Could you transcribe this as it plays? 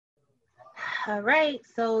All right,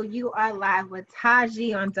 so you are live with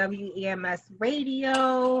Taji on WEMS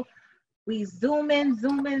Radio. We zooming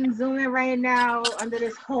right now under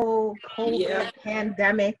this whole COVID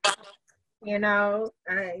pandemic. You know,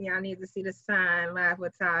 y'all need to see the sign, live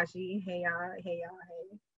with Taji. Hey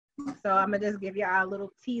y'all. So I'm gonna just give y'all a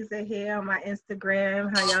little teaser here on my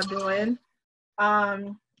Instagram. How y'all doing?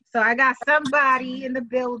 So I got somebody in the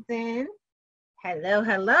building.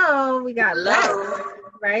 Hello. We got Lexx,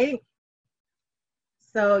 right?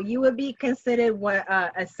 So you would be considered what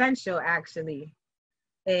essential actually,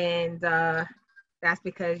 and that's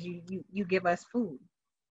because you give us food.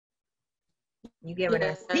 You giving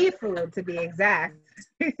us seafood to be exact.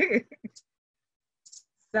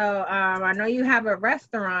 So I know you have a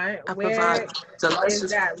restaurant. Where is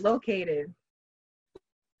that located?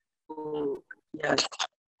 Yes,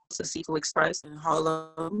 it's a Seafood Express in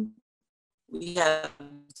Harlem. We have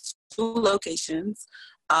 2 locations.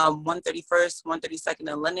 131st, 132nd,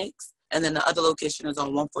 and Lexx, and then the other location is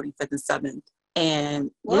on 145th and 7th. And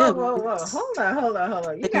whoa, hold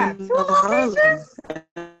on. You got 2 locations?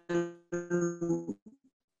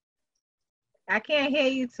 I can't hear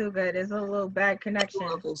you too good. There's a little bad connection.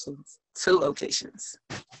 2 locations.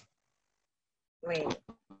 Wait,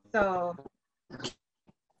 hold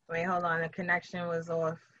on. The connection was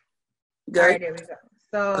off. Good. All right, there we go.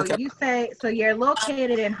 So okay. You say, so you're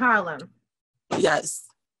located in Harlem? Yes.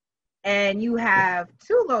 And you have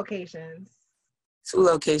 2 locations? 2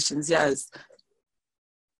 locations, yes.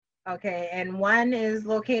 Okay, and one is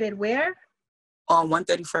located where? On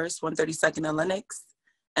 131st, 132nd, and Lexx.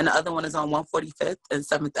 And the other one is on 145th and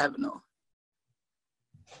 7th Avenue.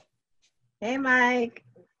 Hey, Mike.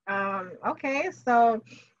 Okay, so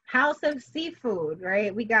House of Seafood,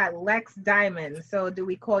 right? We got Lexx Diamond. So do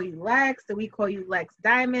we call you Lexx? Do we call you Lexx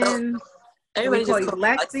Diamonds? Everybody do we call you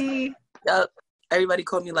Lexi? Yep. Everybody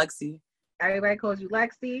call me Lexi. Everybody calls you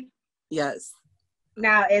Lexi? Yes.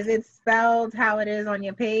 Now, is it spelled how it is on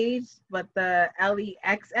your page, but the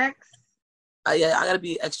Lexx? Yeah, I gotta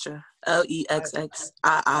be extra. Lexxii.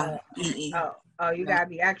 Oh, you gotta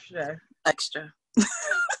be extra. Extra. All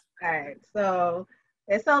right, so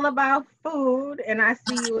it's all about food, and I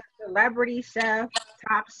see you a celebrity chef,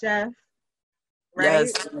 top chef,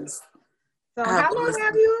 right? Yes. So how long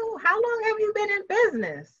have you been in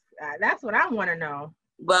business? That's what I want to know.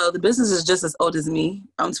 Well, the business is just as old as me.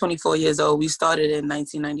 I'm 24 years old. We started in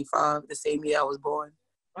 1995, the same year I was born.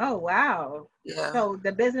 Oh, wow. Yeah. So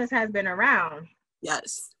the business has been around.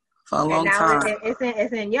 Yes, for a long time. And now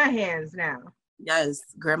it's in your hands now. Yes,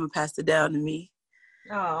 Grandma passed it down to me.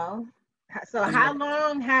 Oh, so how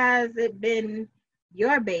long has it been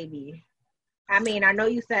your baby? I mean, I know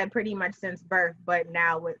you said pretty much since birth, but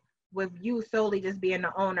now with you solely just being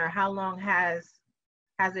the owner, how long has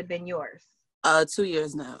it been yours? 2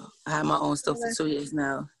 years now. I have my own stuff for 2 years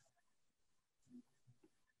now.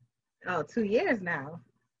 Oh, 2 years now.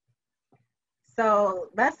 So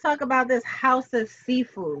let's talk about this House of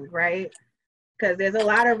Seafood, right? Because there's a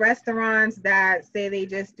lot of restaurants that say they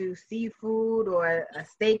just do seafood or a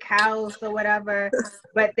steakhouse or whatever,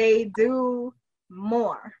 but they do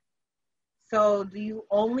more. So do you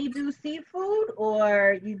only do seafood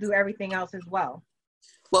or you do everything else as well?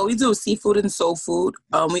 Well, we do seafood and soul food.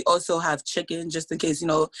 We also have chicken, just in case,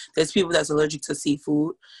 there's people that's allergic to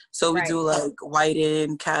seafood. So we do like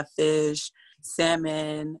whiting, catfish,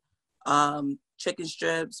 salmon, chicken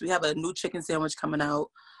strips. We have a new chicken sandwich coming out.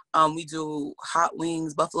 We do hot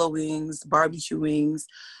wings, buffalo wings, barbecue wings.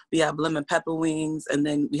 We have lemon pepper wings. And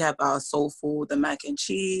then we have our soul food, the mac and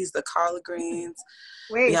cheese, the collard greens.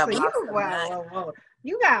 Wait, so whoa.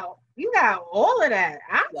 You got all of that.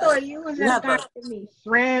 I thought you was just going to give me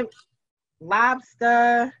shrimp,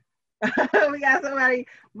 lobster. We got somebody,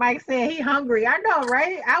 Mike saying he hungry. I know,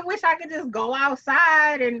 right? I wish I could just go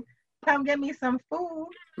outside and come get me some food.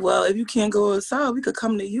 Well, if you can't go outside, we could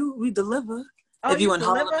come to you. We deliver. Oh, if you in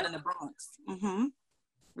Harlem and in the Bronx. Mm-hmm.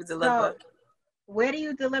 We deliver. So, where do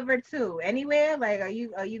you deliver to? Anywhere? Like, are you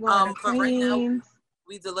going to Queens? Right now,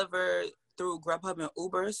 we deliver through Grubhub and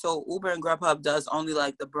Uber. So Uber and Grubhub does only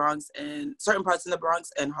like the Bronx and certain parts in the Bronx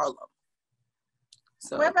and Harlem.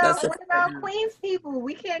 So what about Queens people?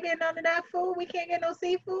 We can't get none of that food. We can't get no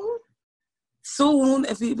seafood. Soon,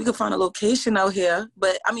 if we can find a location out here.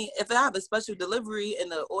 But I mean, if I have a special delivery and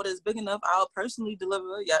the order is big enough, I'll personally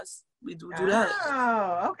deliver. Yes, we do that.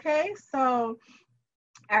 Oh, okay. So,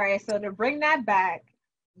 all right. So to bring that back,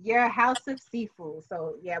 your House of Seafood.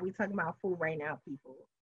 So yeah, we talking about food right now, people.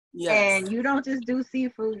 Yes. And you don't just do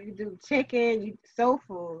seafood, you do chicken, soul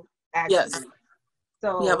food, actually. Yes.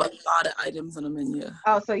 So we have a lot of items on the menu.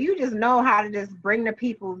 Oh, so you just know how to just bring the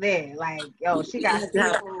people there. Like, yo, she got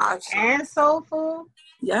seafood and soul food.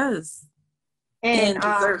 Yes. And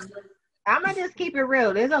I'm gonna just keep it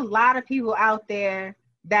real. There's a lot of people out there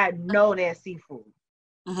that know their seafood.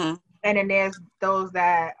 Mm-hmm. And then there's those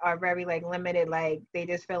that are very like limited, like they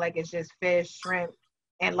just feel like it's just fish, shrimp,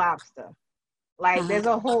 and lobster. Like there's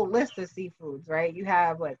a whole list of seafoods, right? You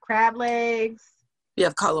have what, crab legs? You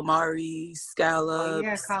have calamari, scallops. Oh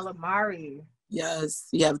yeah, calamari. Yes.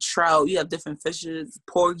 You have trout. You have different fishes,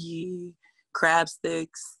 porgy, crab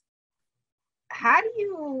sticks. How do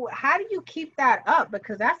you keep that up?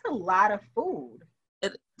 Because that's a lot of food.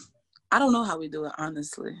 I don't know how we do it,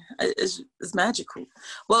 honestly. It's magical.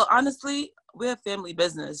 Well, honestly, we're a family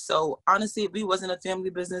business. So honestly, if we wasn't a family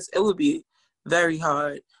business, it would be very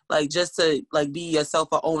hard. Like just to like be yourself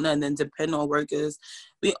a owner and then depend on workers.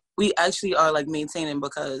 We actually are like maintaining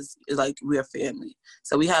because like we're family.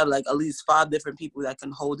 So we have like at least 5 different people that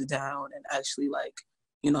can hold it down and actually like,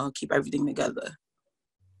 keep everything together.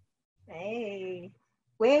 Hey,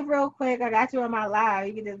 wave real quick. I got you on my live.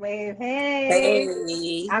 You can just wave.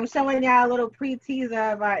 Hey. I'm showing y'all a little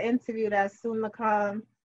pre-teaser of our interview that's soon to come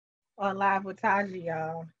on Live with Taji,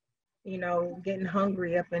 y'all. Getting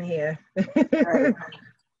hungry up in here.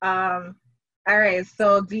 All right.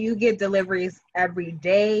 So do you get deliveries every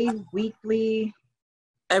day, weekly?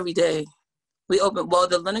 Every day. The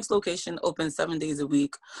Lexx location opens 7 days a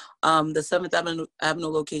week. The 7th Avenue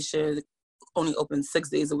location only open 6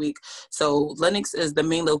 days a week. So Lexx is the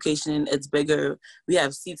main location. It's bigger. We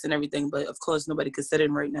have seats and everything, but of course nobody could sit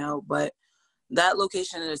in right now. But that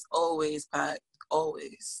location is always packed.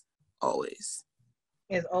 Always.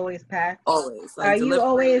 It's always packed. Always. Like, are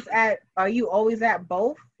you always at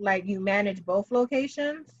both? Like you manage both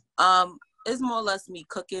locations? It's more or less me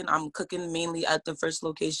cooking. I'm cooking mainly at the first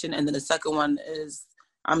location, and then the second one is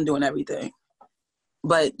I'm doing everything.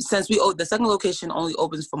 But since the second location only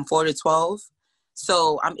opens from 4 to 12,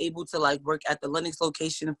 so I'm able to like work at the Lexx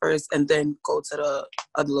location first and then go to the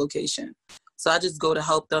other location. So I just go to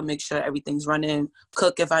help them, make sure everything's running,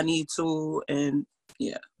 cook if I need to, and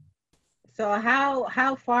yeah. So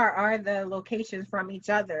how far are the locations from each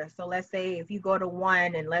other? So let's say if you go to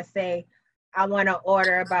one and let's say I want to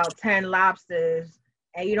order about 10 lobsters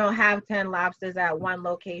and you don't have 10 lobsters at one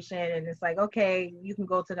location and it's like, okay, you can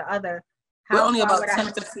go to the other. We're only about 10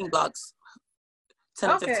 to 15 blocks.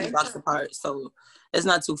 10 to 15 blocks apart, so it's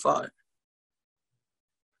not too far.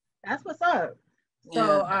 That's what's up.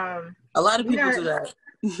 So a lot of people do that.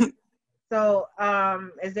 So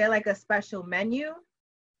is there like a special menu?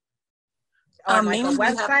 On like a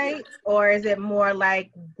website, or is it more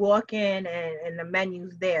like walk in and the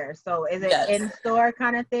menu's there? So is it in-store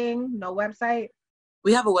kind of thing? No website?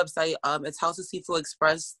 We have a website. It's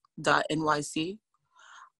houseofseafoodexpress.nyc.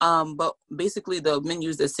 But basically the menu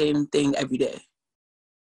is the same thing every day.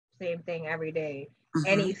 Same thing every day.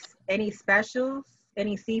 Mm-hmm. Any specials?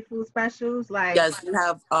 Any seafood specials? Like yes, we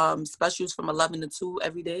have specials from 11 to 2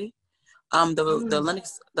 every day. The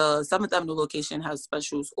Lexx, the 7th Avenue location has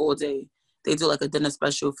specials all day. They do like a dinner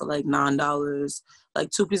special for like $9, like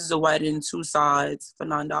 2 pieces of whiting, 2 sides for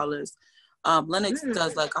 $9. Lexx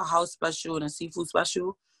does like a house special and a seafood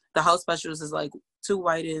special. The house specials is like 2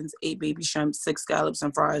 whitings, 8 baby shrimp, 6 scallops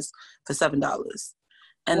and fries for $7.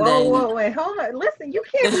 And whoa, wait, hold on. Listen, you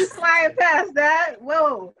can't be flying past that.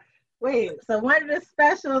 Whoa, wait. So one of the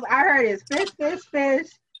specials I heard is fish,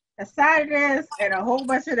 a side of this, and a whole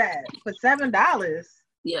bunch of that for $7.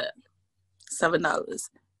 Yeah, $7.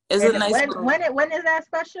 Is it nice? When is that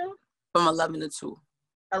special? From 11 to 2.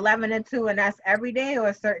 11 to 2, and that's every day or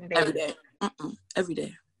a certain day? Every day. Every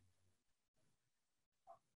day.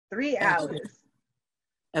 3 hours.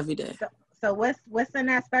 Every day. So what's in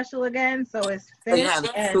that special again? So it's fish. So you have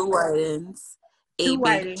 2 whitings, 8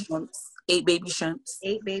 baby shrimps, 8 baby shrimps,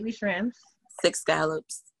 8 baby shrimps, 6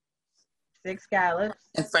 scallops, and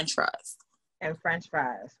French fries.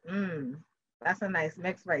 That's a nice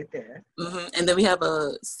mix right there. And then we have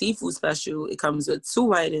a seafood special. It comes with 2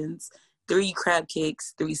 whitings, 3 crab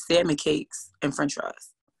cakes, 3 salmon cakes, and French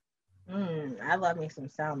fries. I love me some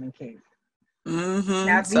salmon cake.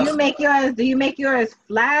 Now, do you make yours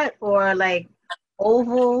flat or like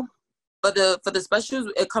oval? For the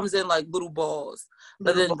specials, it comes in like little balls.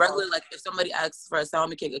 But then regular, like if somebody asks for a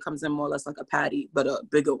salmon cake, it comes in more or less like a patty, but a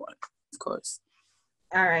bigger one, of course.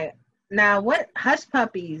 All right. Now, what hush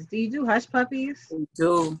puppies? Do you do hush puppies? We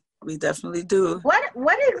do. We definitely do.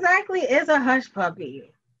 What exactly is a hush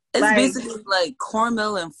puppy? It's basically like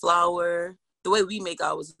cornmeal and flour. The way we make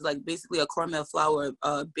ours is like basically a cornmeal flour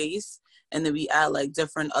base, and then we add like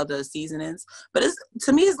different other seasonings. But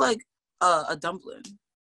to me, it's like A dumpling.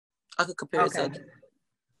 I could compare it to.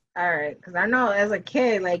 All right, because I know as a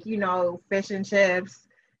kid, like, you know, fish and chips,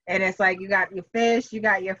 and it's like you got your fish, you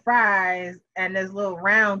got your fries, and this little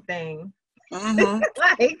round thing. Mm-hmm.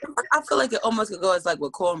 Like, I feel like it almost could go as like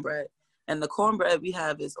with cornbread, and the cornbread we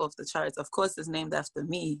have is off the charts. Of course, it's named after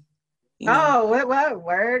me. You know? Oh, what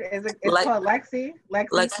word is it? It's called Lexi.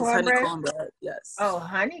 Lexx's honey cornbread. cornbread. Yes. Oh,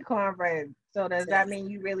 honey cornbread. So does that mean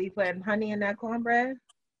you really putting honey in that cornbread?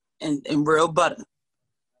 And real butter.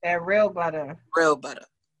 And real butter. Real butter.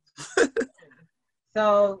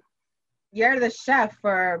 So you're the chef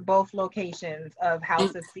for both locations of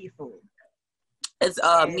House of Seafood. It's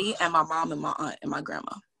me and my mom and my aunt and my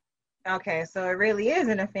grandma. Okay, so it really is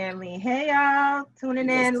in a family. Hey y'all, tuning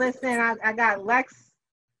in. Listen, I got Lexx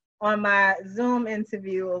on my Zoom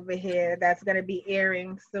interview over here that's gonna be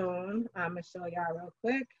airing soon. I'm gonna show y'all real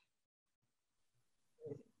quick.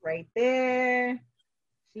 Right there.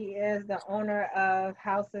 She is the owner of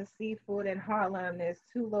House of Seafood in Harlem. There's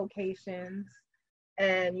 2 locations,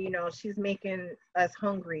 and you know she's making us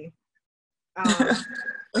hungry.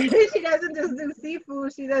 She doesn't just do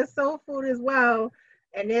seafood; she does soul food as well.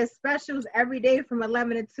 And there's specials every day from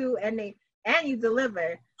 11 to 2, and you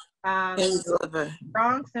deliver.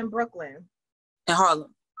 Bronx and Brooklyn. And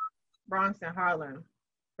Harlem. Bronx and Harlem,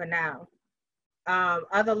 for now.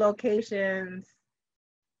 Other locations.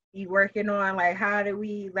 You working on, like, how do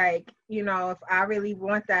we, like, you know, if I really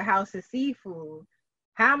want that House of Seafood,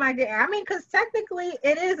 how am I getting? I mean, because technically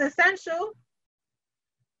it is essential.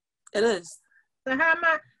 It is. So how am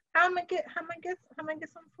I get some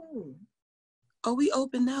food? Oh, we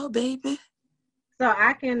open now, baby. So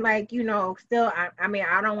I can, like, you know, still. I mean,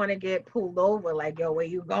 I don't want to get pulled over. Like, yo, where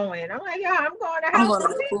you going? I'm like, yo, I'm going to House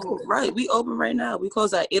of Seafood. Right, we open right now. We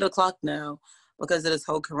close at 8:00 now because of this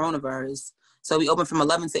whole coronavirus. So we open from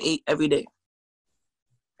 11 to 8 every day.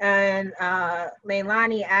 And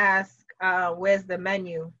Leilani asked, where's the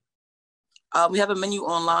menu? We have a menu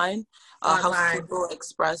online. House of Seafood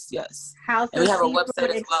Express, yes. House of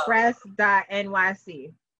Seafood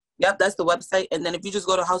Express.nyc. Yep, that's the website. And then if you just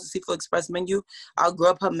go to House of Seafood Express menu, our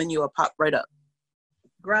Grubhub menu will pop right up.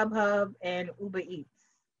 Grubhub and Uber Eats.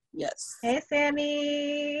 Yes. Hey,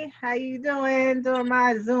 Sammy. How you doing? Doing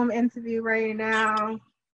my Zoom interview right now.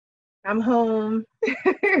 I'm home.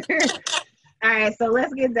 All right, so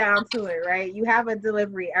let's get down to it, right? You have a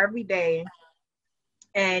delivery every day,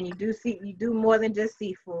 and you do more than just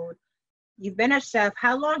seafood. You've been a chef.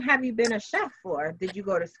 How long have you been a chef for? Did you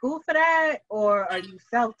go to school for that, or are you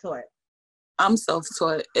self-taught? I'm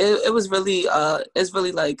self-taught. It was really it's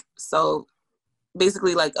really like, so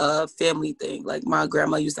basically like a family thing. Like my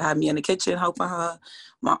grandma used to have me in the kitchen helping her.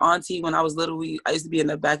 My auntie, when I was little, I used to be in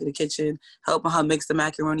the back of the kitchen helping her mix the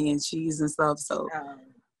macaroni and cheese and stuff. So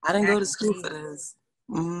I didn't go to school for this.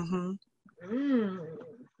 Mm-hmm.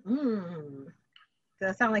 So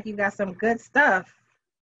it sounds like you got some good stuff.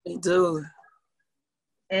 They do.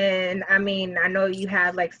 And I mean, I know you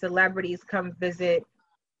had like celebrities come visit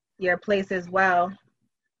your place as well.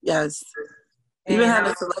 Yes. We've been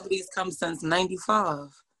having celebrities come since 95.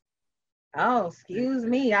 Oh, excuse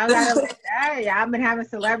me. I've been having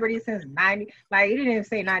celebrities since 90. Like, you didn't even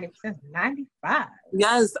say 90, since 95.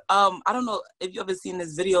 Yes. I don't know if you ever seen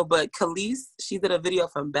this video, but Khalees, she did a video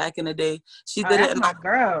from back in the day. She did it in my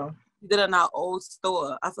girl. She did it in our old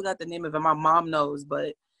store. I forgot the name of it. My mom knows,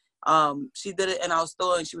 but she did it in our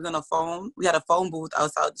store, and she was on a phone. We had a phone booth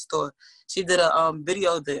outside the store. She did a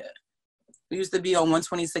video there. We used to be on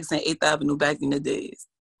 126 and 8th Avenue back in the days.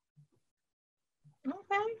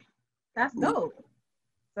 Okay. That's dope.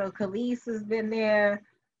 So Khalees has been there.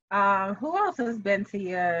 Who else has been to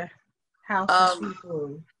your House of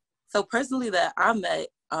Seafood? So personally that I met,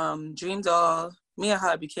 Dream Doll, me and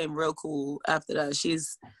her became real cool after that.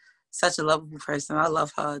 She's such a lovable person. I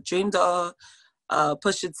love her. Dream Doll,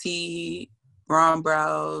 Pusha T, Ron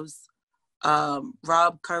Browse,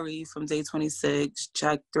 Rob Curry from Day 26,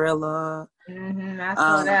 Jack Thriller. I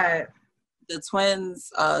saw that. The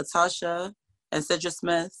twins, Tasha and Cedra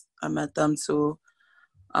Smith. I met them too.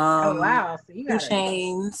 Oh wow! So you got 2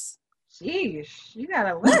 Chainz. Sheesh, you got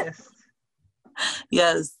a list.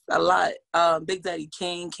 Yes, a lot. Big Daddy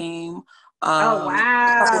Kane came. Oh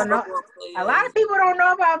wow! No, a lot of people don't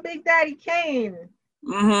know about Big Daddy Kane.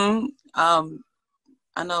 I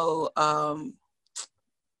know.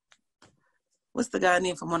 What's the guy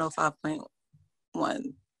name from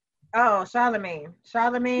 105.1? Oh, Charlemagne.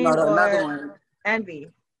 No, the other one. Envy.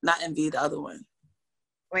 Not Envy, the other one.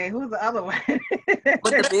 Wait, who's the other one? With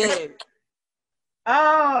the beard.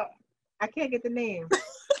 Oh, I can't get the name.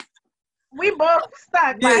 We both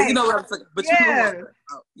stuck. Yeah, like, you know what I'm saying. But yeah. you know what I'm talking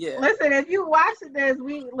about. Yeah. Listen, if you watching this,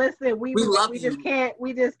 we love just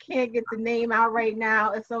can't get the name out right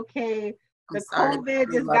now. It's okay. The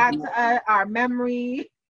COVID just got to our memory.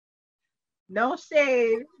 No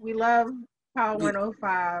shade. We love Power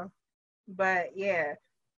 105. But yeah.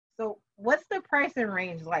 So what's the pricing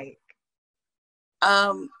range like?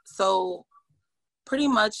 So pretty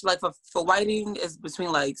much like for whiting is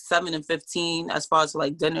between like 7 and 15. As far as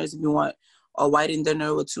like dinners, if you want a whiting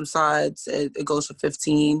dinner with 2 sides, it goes for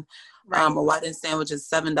 15. Right. A whiting sandwich is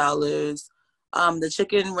 $7. The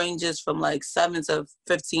chicken ranges from like 7 to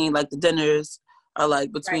 15. Like the dinners are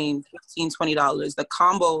like between $15-$20. The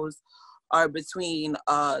combos are between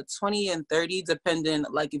 20 and 30, depending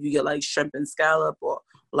like if you get like shrimp and scallop or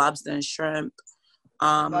lobster and shrimp.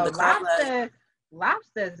 The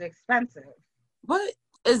lobster is expensive. What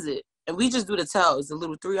is it? And we just do the tails, the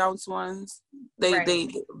little 3-ounce ones. They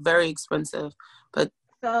very expensive. But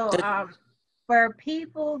so for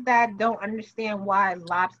people that don't understand why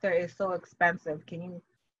lobster is so expensive, can you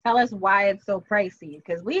tell us why it's so pricey?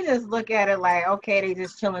 Because we just look at it like, okay, they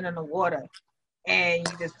just chilling in the water, and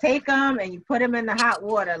you just take them and you put them in the hot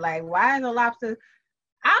water. Like, why is a lobster?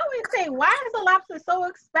 I always say, why is a lobster so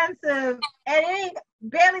expensive and it ain't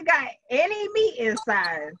barely got any meat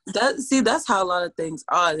inside? That's how a lot of things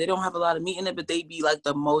are. They don't have a lot of meat in it, but they be like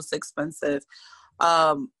the most expensive.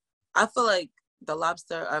 I feel like the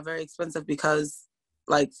lobster are very expensive because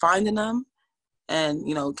like finding them and,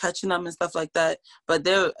 you know, catching them and stuff like that, but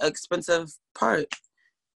they're expensive part.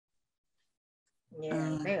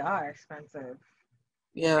 Yeah, they are expensive.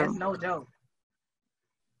 Yeah. That's no joke.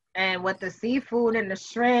 And with the seafood and the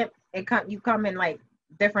shrimp, you come in like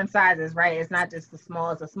different sizes, right? It's not just the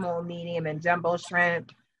small, it's a small, medium, and jumbo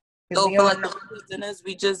shrimp. So for like the dinners,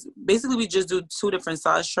 we just do 2 different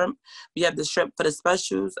size shrimp. We have the shrimp for the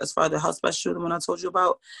specials, as far as the house special, the one I told you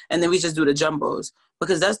about, and then we just do the jumbos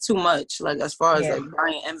because that's too much. Like as far as like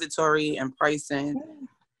buying inventory and pricing,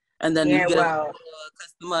 and then you get a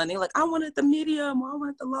customer and they're like, I wanted the medium, or I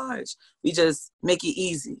wanted the large. We just make it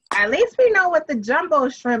easy. At least we know with the jumbo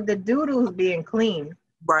shrimp, the doodle's being clean.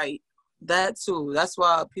 Right, that too. That's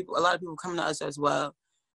why a lot of people come to us as well.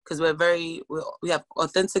 Because we have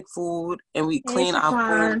authentic food and we clean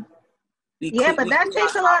our food. But that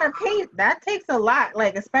takes a lot of pain. That takes a lot,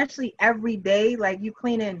 like especially every day. Like you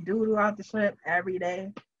cleaning doodle out the shrimp every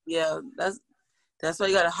day. Yeah, that's why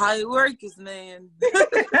you gotta hire workers, man. We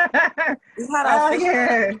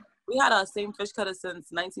had our same fish cutter since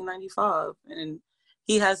 1995, and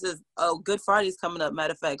he has his Good Friday's coming up.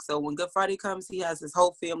 Matter of fact, so when Good Friday comes, he has his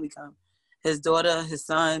whole family come, his daughter, his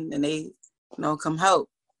son, and they come help.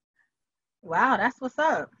 Wow, that's what's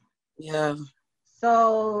up. Yeah.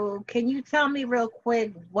 So can you tell me real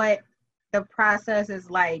quick what the process is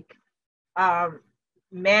like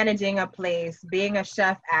managing a place, being a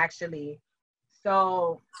chef actually?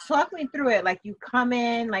 So talk me through it. Like you come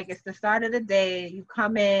in, like it's the start of the day, you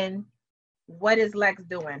come in, what is Lexx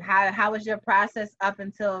doing? How is your process up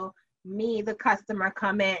until me, the customer,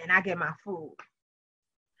 come in and I get my food?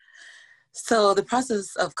 So the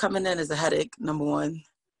process of coming in is a headache, number one.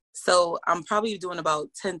 So I'm probably doing about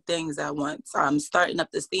 10 things at once. I'm starting up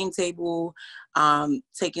the steam table,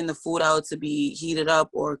 taking the food out to be heated up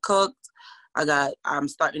or cooked. I'm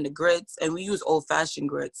starting the grits, and we use old-fashioned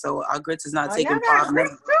grits. So our grits is not taking 5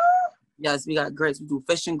 minutes. Yes, we got grits. We do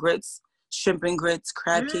fish and grits, shrimp and grits,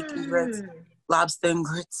 crab cake and grits, lobster and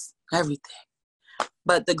grits, everything.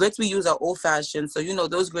 But the grits we use are old-fashioned. So,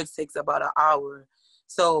 those grits takes about an hour.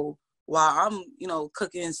 So while I'm,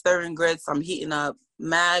 cooking, stirring grits, I'm heating up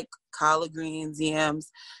mac, collard greens,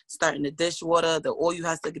 yams, starting the dishwater. The oil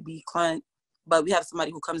has to be cleaned, but we have somebody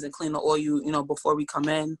who comes and clean the oil, before we come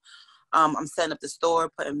in. I'm setting up the store,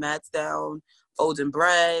 putting mats down, folding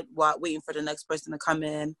bread, waiting for the next person to come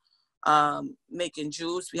in, making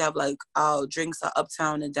juice. We have like our drinks are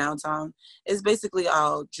uptown and downtown. It's basically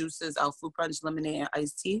our juices, our fruit punch, lemonade, and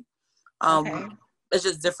iced tea. It's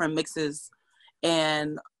just different mixes.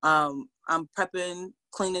 And I'm prepping,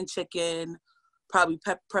 cleaning chicken, probably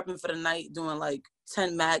prepping for the night, doing like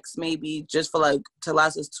 10 max maybe, just for like to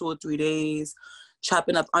last us 2 or 3 days,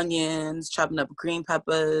 chopping up onions, chopping up green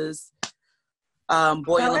peppers,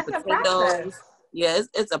 boiling potatoes. Yeah,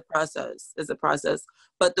 it's a process. It's a process.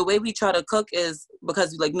 But the way we try to cook is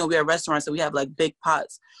because we're a restaurant, so we have like big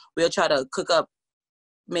pots. We'll try to cook up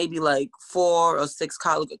maybe like 4 or 6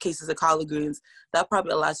 cases of collard greens. That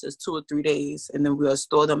probably lasts us 2 or 3 days, and then we'll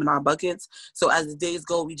store them in our buckets. So as the days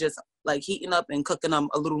go, we just like heating up and cooking them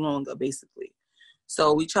a little longer, basically.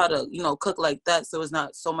 So we try to, cook like that so it's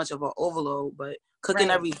not so much of an overload. But cooking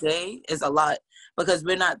every day is a lot because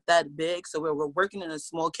we're not that big. So we're working in a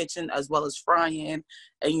small kitchen as well as frying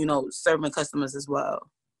and, serving customers as well.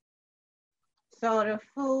 So the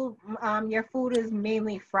food, your food is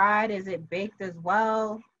mainly fried. Is it baked as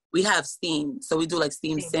well? We have steam. So we do like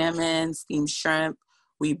steamed salmon, steamed shrimp.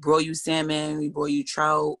 We broil salmon, we broil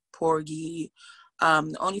trout, porgy.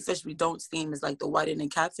 The only fish we don't steam is like the whiting and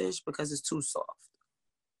catfish because it's too soft.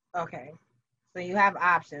 Okay. So you have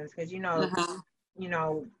options because,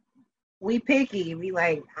 we picky. We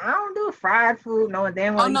like, I don't do fried food. No,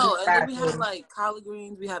 then and then we have like collard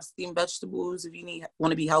greens. We have steamed vegetables if you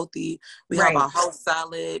want to be healthy. We have our house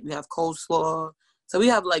salad. We have coleslaw. So we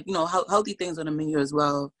have like, healthy things on the menu as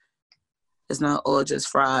well. It's not all just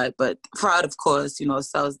fried, but fried, of course,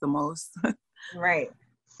 sells the most. Right.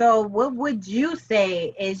 So what would you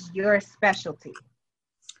say is your specialty?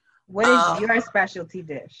 What is your specialty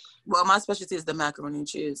dish? Well, my specialty is the macaroni and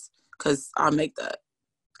cheese because I make that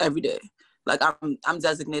every day. Like I'm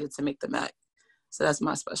designated to make the mac. So that's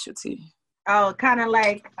my specialty. Oh, kind of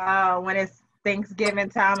like when it's Thanksgiving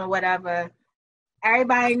time or whatever.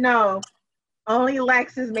 Everybody know only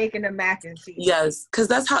Lexx is making the mac and cheese. Yes, because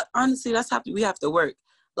that's how we have to work.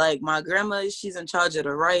 Like my grandma, she's in charge of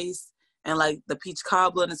the rice and like the peach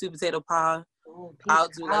cobbler and the sweet potato pie. Ooh, I'll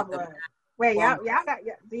do cobbler. Like wait,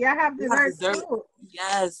 do y'all have dessert too?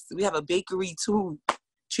 Yes, we have a bakery too.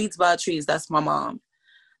 Treats by Treats, that's my mom.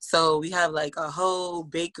 So we have like a whole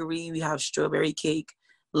bakery. We have strawberry cake,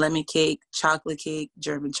 lemon cake, chocolate cake,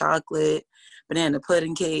 German chocolate, banana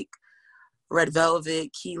pudding cake, red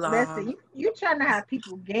velvet, key lime. Listen, you trying to have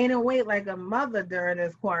people gaining weight like a mother during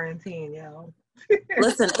this quarantine, yo.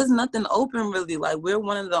 Listen, it's nothing open really. Like we're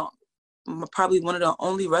probably one of the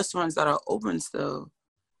only restaurants that are open still.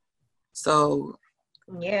 So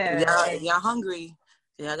yeah, y'all hungry.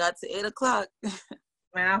 Y'all got to 8:00.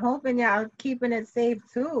 Man, I'm hoping y'all keeping it safe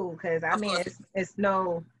too, because I mean it's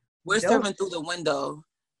no. We're serving through the window.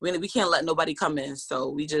 We can't let nobody come in, so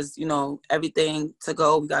we just everything to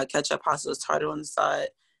go. We got ketchup, hot tartar on the side.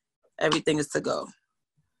 Everything is to go.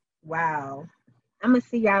 Wow, I'm gonna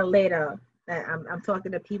see y'all later. I'm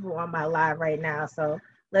talking to people on my live right now, so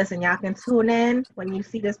listen, y'all can tune in when you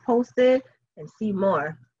see this posted and see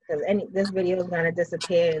more, because this video is gonna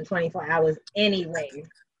disappear in 24 hours anyway.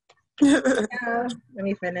 Let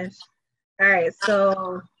me finish. All right,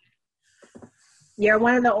 so you're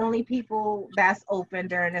one of the only people that's open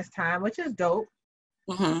during this time, which is dope.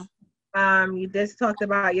 Mm-hmm. You just talked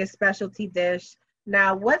about your specialty dish.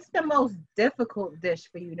 Now, what's the most difficult dish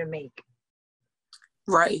for you to make?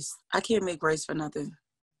 Rice. I can't make rice for nothing.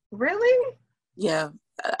 Really? Yeah.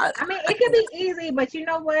 I mean, it can be easy, but you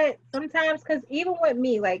know what? Sometimes, because even with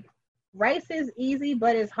me, like, rice is easy,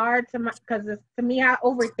 but it's hard because to me, I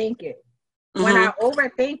overthink it. Mm-hmm. When I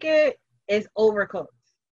overthink it, it's overcooked.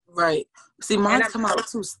 Right. See, mine come out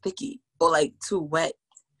too sticky or like too wet.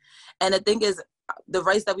 And the thing is, the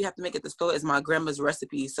rice that we have to make at the store is my grandma's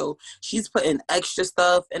recipe. So she's putting extra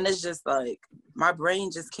stuff, and it's just like my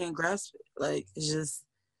brain just can't grasp it. Like it's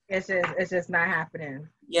just not happening.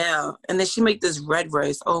 Yeah. And then she make this red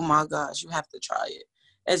rice. Oh my gosh, you have to try it.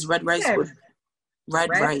 It's red rice with red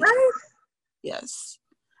rice. Yes.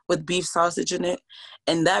 With beef sausage in it.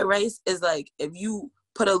 And that rice is like, if you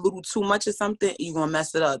put a little too much of something, you're going to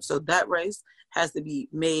mess it up. So that rice has to be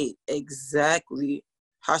made exactly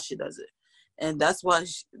how she does it. And that's why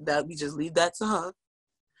that we just leave that to her.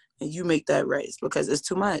 And you make that rice because it's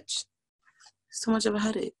too much. It's too much of a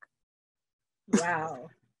headache. Wow.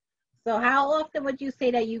 So how often would you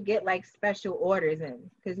say that you get like special orders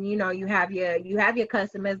in? Because, you have your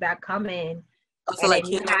customers that come in. Also, like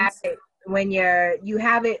you have it when you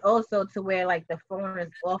have it also to where like the phone is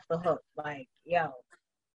off the hook. Like, yo.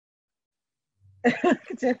 Look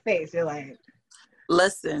at your face. You're like,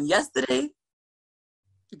 listen, yesterday,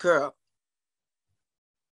 girl.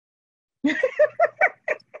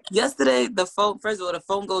 Yesterday, the phone, first of all, the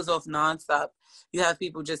phone goes off nonstop. You have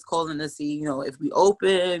people just calling to see, if we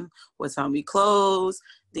open, what time we close.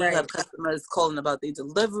 Then you have customers calling about their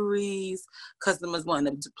deliveries, customers wanting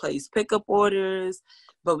them to place pickup orders.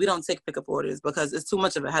 But we don't take pickup orders because it's too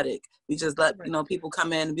much of a headache. We just let, people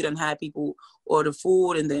come in. We don't have people order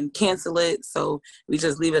food and then cancel it. So we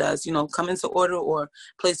just leave it as, come in to order or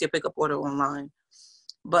place your pickup order online.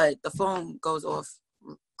 But the phone goes off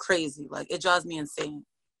crazy. Like, it drives me insane.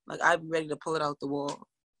 Like, I'm ready to pull it out the wall.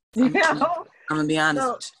 I'm going to be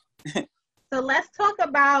honest. So let's talk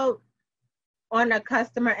about on the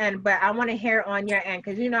customer end, but I want to hear on your end,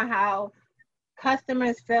 because you know how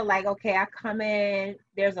customers feel like, okay, I come in,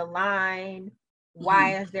 there's a line.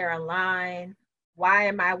 Why is there a line? why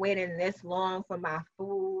am I waiting this long for my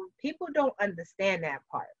food? People don't understand that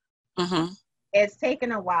part. Mm-hmm. It's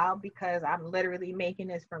taken a while because I'm literally making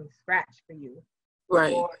this from scratch for you.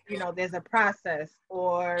 Right. Or, you know, there's a process,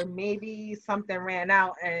 or maybe something ran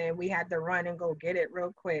out and we had to run and go get it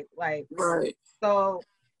real quick. Like, right. So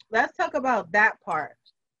let's talk about that part.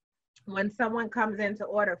 When someone comes in to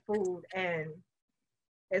order food and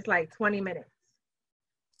it's like 20 minutes.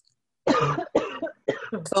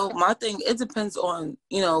 So my thing, it depends on,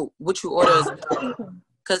 you know, what you order.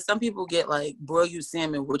 Because some people get like broiled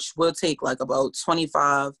salmon, which will take like about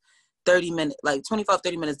 25, 30 minutes, like 25,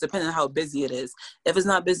 30 minutes, depending on how busy it is. If it's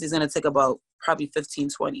not busy, it's going to take about probably 15,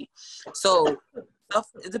 20. So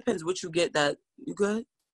it depends what you get. That you good?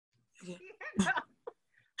 Okay.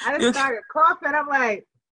 I just started coughing. I'm like,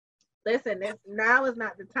 listen, now is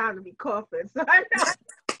not the time to be coughing. So I know.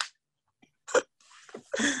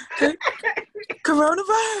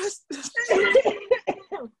 Coronavirus.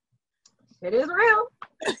 It is real.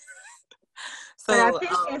 So but I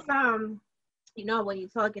think it's you know, when you're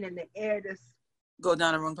talking in the air, just go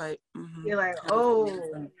down the wrong pipe. Mm-hmm. You're like, oh,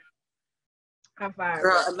 I'm fine.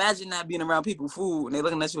 Girl, imagine not being around people food and they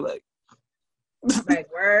looking at you like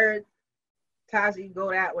word, Taji,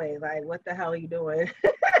 go that way. Like, what the hell are you doing?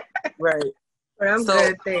 Right. But I'm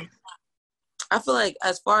good at things. I feel like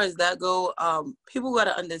as far as that go, people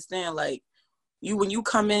gotta understand, like, when you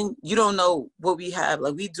come in, you don't know what we have.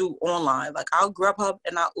 Like, we do online. Like, our Grubhub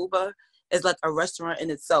and our Uber is like a restaurant in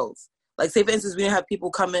itself. Like, say for instance, we didn't have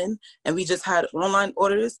people come in and we just had online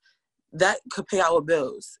orders, that could pay our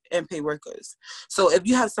bills and pay workers. So if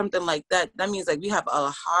you have something like that, that means like we have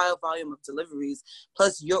a high volume of deliveries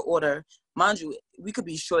plus your order. Mind you, we could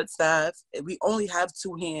be short staffed. If we only have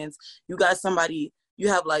 2 hands, you got somebody, you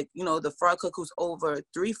have like, you know, the fry cook who's over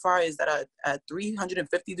 3 fryers that are at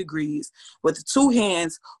 350 degrees with 2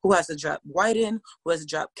 hands, who has to drop whiting, who has to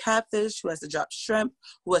drop catfish, who has to drop shrimp,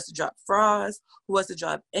 who has to drop fries, who has to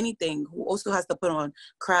drop anything, who also has to put on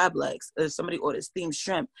crab legs if somebody orders steamed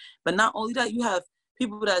shrimp. But not only that, you have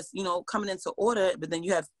people that's, you know, coming in to order, but then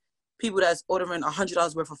you have people that's ordering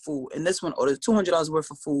 $100 worth of food, and this one orders $200 worth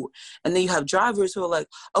of food. And then you have drivers who are like,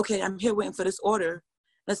 okay, I'm here waiting for this order.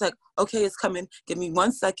 And it's like, okay, it's coming. Give me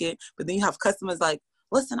 1 second. But then you have customers like,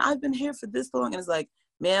 listen, I've been here for this long. And it's like,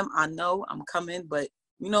 ma'am, I know I'm coming, but,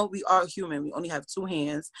 you know, we are human. We only have 2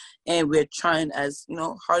 hands, and we're trying as, you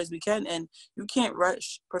know, hard as we can. And you can't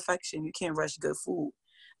rush perfection. You can't rush good food.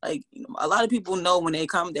 Like, you know, a lot of people know when they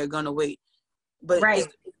come, they're going to wait. But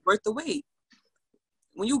it's worth the wait.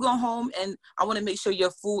 When you go home, and I want to make sure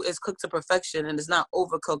your food is cooked to perfection and it's not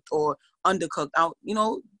overcooked or undercooked. You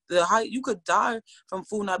know, you could die from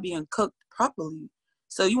food not being cooked properly.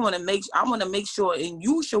 So I want to make sure, and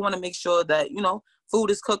you should want to make sure that, you know,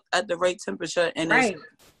 food is cooked at the right temperature and is,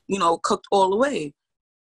 you know, cooked all the way.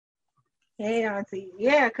 Yeah, Auntie.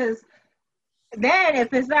 Yeah, because then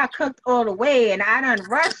if it's not cooked all the way and I done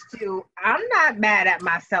rushed you, I'm not mad at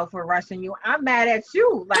myself for rushing you. I'm mad at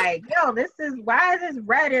you. Like, yo, why is this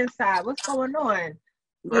red inside? What's going on?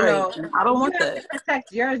 You know, I don't want that. You have to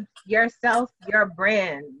protect yourself, your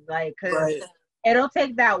brand. Like, because it'll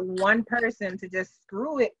take that one person to just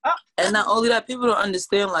screw it up. And not only that, people don't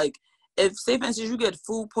understand, like, if, say for instance, you get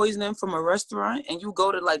food poisoning from a restaurant and you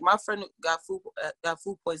go to, like, my friend got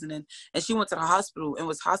food poisoning and she went to the hospital and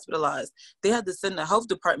was hospitalized. They had to send the health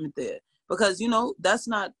department there because, you know,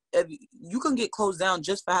 you can get closed down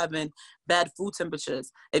just for having bad food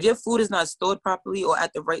temperatures. If your food is not stored properly or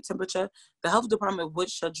at the right temperature, the health department will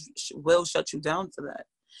shut you down for that.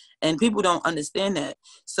 And people don't understand that.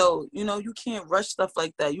 So, you know, you can't rush stuff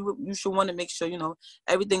like that. You should want to make sure, you know,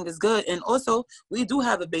 everything is good. And also, we do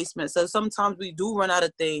have a basement. So sometimes we do run out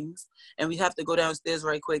of things and we have to go downstairs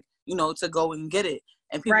right quick, you know, to go and get it.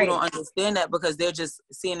 And people don't understand that because they're just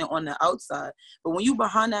seeing it on the outside. But when you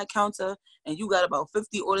behind that counter and you got about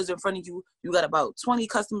 50 orders in front of you, you got about 20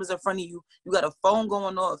 customers in front of you, you got a phone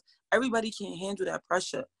going off, everybody can't handle that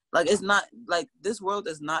pressure. Like, it's not, like, this world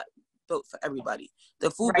is not built for everybody.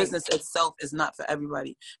 The food business itself is not for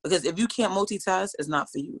everybody, because if you can't multitask, it's not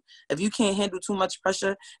for you. If you can't handle too much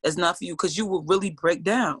pressure, it's not for you, because you will really break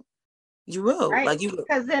down. You will. Like, you will.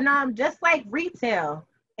 Because then just like retail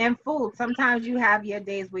and food, sometimes you have your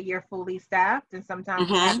days where you're fully staffed and sometimes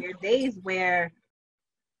you have your days where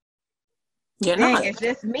it's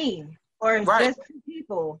just me or it's just 2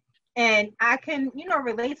 people. And I can, you know,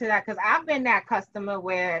 relate to that because I've been that customer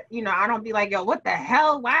where, you know, I don't be like, yo, what the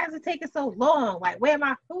hell? Why is it taking so long? Like, where's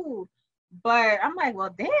my food? But I'm like,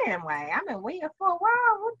 well, damn, like, I've been waiting for a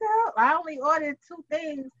while. What the hell? I only ordered 2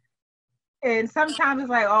 things. And sometimes it's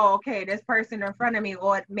like, oh, okay, this person in front of me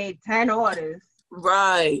made 10 orders.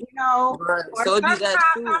 Right. You know, right. Or So it'd be sometimes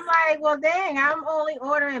that too. I'm like, well, dang, I'm only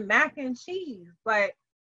ordering mac and cheese, but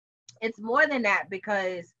it's more than that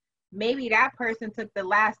because maybe that person took the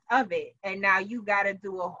last of it, and now you got to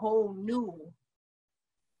do a whole new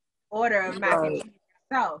order of mac and cheese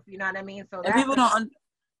yourself. You know what I mean? So and people don't.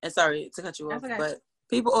 And sorry to cut you off, okay. but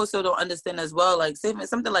people also don't understand as well. Like, say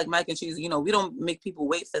something like mac and cheese. You know, we don't make people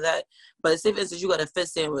wait for that. But say for instance, you got a fish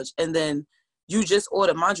sandwich, and then you just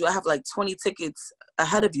ordered. Mind you, I have like 20 tickets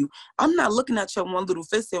ahead of you. I'm not looking at your one little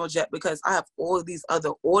fish sandwich yet because I have all of these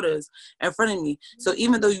other orders in front of me. So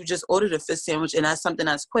even though you just ordered a fish sandwich and that's something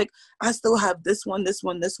that's quick, I still have this one, this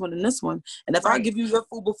one, this one, and this one. And if I give you your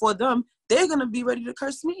food before them, they're gonna be ready to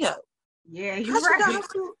curse me out. Yeah, you're right.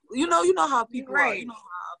 You know how people are. You know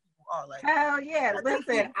how people are. Like, hell yeah.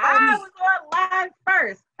 Listen, I was on live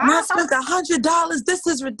first. And I spent $100. This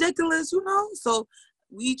is ridiculous, you know? So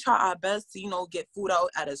we try our best to, you know, get food out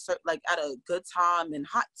at a good time and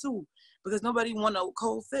hot too, because nobody want no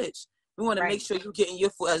cold fish. We want to make sure you're getting your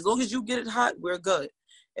food. As long as you get it hot, we're good.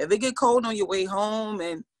 If it get cold on your way home,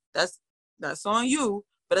 and that's on you.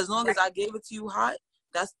 But as long as I gave it to you hot,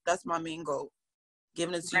 that's my main goal.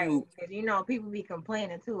 Giving it to you. Because, you know, people be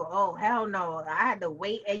complaining too. Oh, hell no. I had to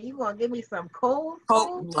wait and you going to give me some cold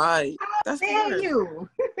food? Right. How dare you?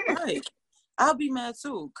 Right. I'll be mad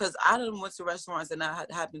too, because I done went to restaurants and that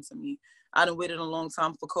had happened to me. I done waited a long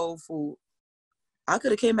time for cold food. I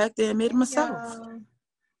could have came back there and made it myself.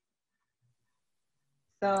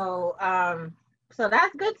 So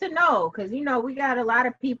that's good to know, because, you know, we got a lot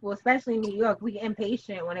of people, especially in New York, we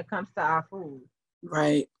impatient when it comes to our food.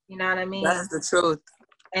 Right. You know what I mean? That's the truth.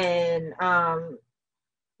 And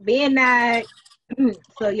being that,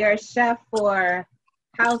 so you're a chef for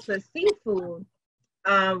House of Seafood,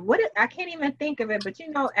 I can't even think of it, but you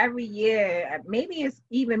know, every year, maybe it's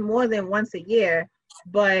even more than once a year,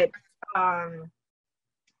 but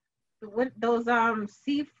what those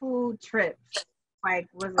seafood trips, like,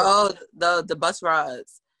 was it the bus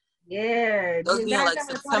rides? Yeah, those be in like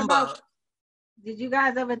September. Did you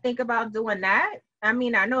guys ever think about doing that? I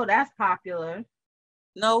mean, I know that's popular.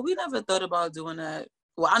 No, we never thought about doing that.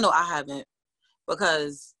 Well, I know I haven't,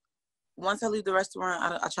 because once I leave the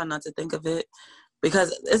restaurant, I try not to think of it,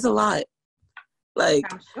 because it's a lot. Like,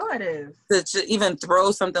 I'm sure it is. To even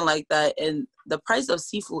throw something like that, and the price of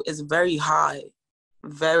seafood is very high,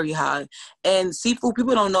 very high. And seafood,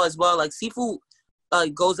 people don't know as well. Like, seafood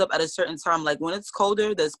goes up at a certain time. Like, when it's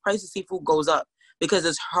colder, the price of seafood goes up because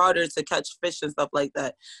it's harder to catch fish and stuff like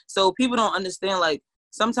that. So people don't understand. Like,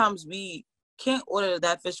 sometimes we can't order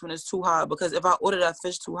that fish when it's too high, because if I order that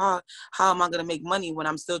fish too high, how am I going to make money when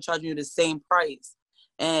I'm still charging you the same price?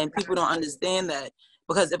 And people don't understand that,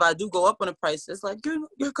 because if I do go up on the price, it's like,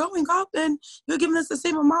 you're going up and you're giving us the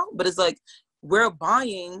same amount, but it's like, we're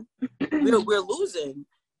buying, we're losing.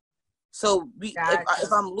 So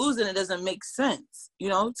if I'm losing, it doesn't make sense, you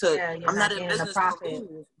know. I'm not in business to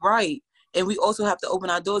lose, right? And we also have to open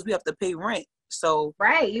our doors. We have to pay rent. So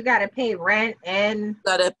you got to pay rent, and you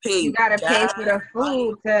got to pay for the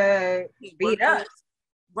food to beat up,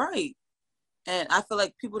 right? And I feel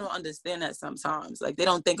like people don't understand that sometimes. Like, they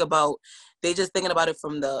don't think about, they just thinking about it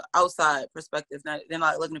from the outside perspective. They're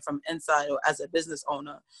not looking from inside or as a business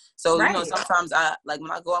owner. So, you know, sometimes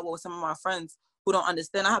when I go out with some of my friends who don't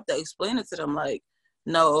understand, I have to explain it to them. Like,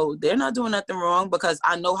 no, they're not doing nothing wrong, because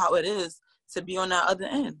I know how it is to be on that other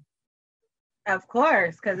end. Of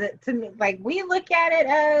course, because to me, like, we look at it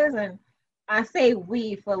as, and I say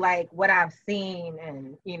we for like what I've seen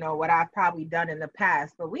and, you know, what I've probably done in the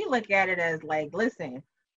past, but we look at it as like, listen,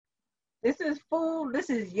 this is food.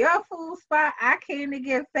 This is your food spot. I came to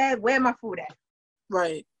get fed. Where my food at?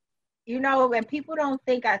 Right. You know, and people don't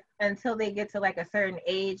think until they get to like a certain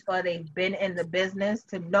age or they've been in the business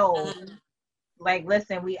to know, like,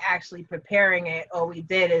 listen, we actually preparing it, or we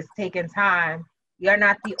did is taking time. You're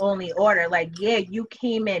not the only order. Like, yeah, you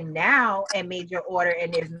came in now and made your order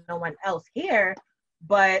and there's no one else here,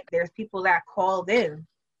 but there's people that called in.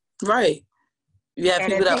 Right. Yeah,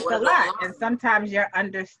 and it takes a lot. And sometimes you're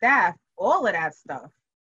understaffed, all of that stuff.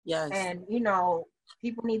 Yes. And, you know,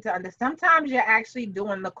 people need to understand. Sometimes you're actually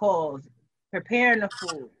doing the calls, preparing the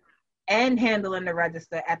food, and handling the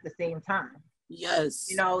register at the same time. Yes.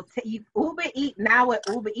 You know, Uber Eats, now with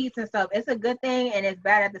Uber Eats and stuff, it's a good thing and it's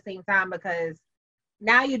bad at the same time, because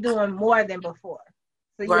now you're doing more than before.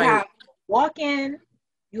 So you have walk-in,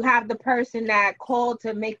 you have the person that called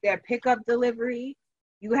to make their pickup delivery,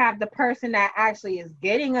 you have the person that actually is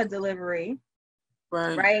getting a delivery,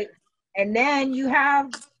 right? And then you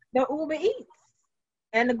have the Uber Eats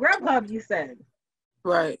and the Grubhub, you said.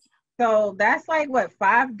 Right. So that's like, what,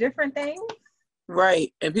 5 different things?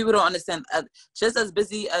 Right. And people don't understand. Just as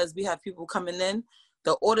busy as we have people coming in,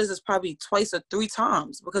 the orders is probably twice or 3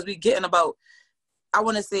 times because we getting about, I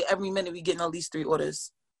want to say every minute we getting at least 3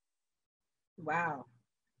 orders. Wow.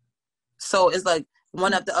 So it's like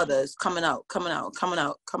one after the other is coming out.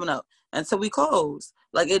 Until we close.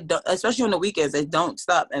 Like it don't, especially on the weekends, it don't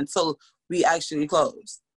stop until we actually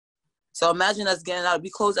close. So imagine us getting out. We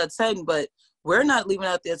close at 10, but we're not leaving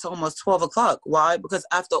out there till almost 12 o'clock. Why? Because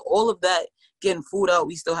after all of that, getting food out,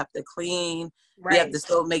 we still have to clean. Right. We have to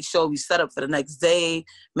still make sure we set up for the next day,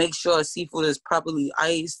 make sure seafood is properly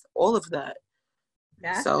iced, all of that.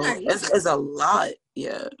 That's so it's a lot.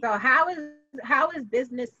 Yeah. So how is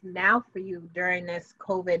business now for you during this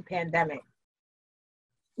COVID pandemic?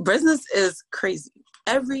 Business is crazy.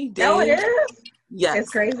 Every day. Oh, it is? Yes. It's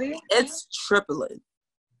crazy? It's tripling.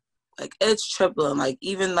 Like, it's tripling. Like,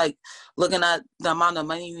 even, like, looking at the amount of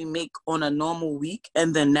money we make on a normal week,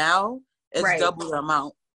 and then now, it's double the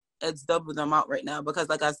amount. It's double the amount right now because,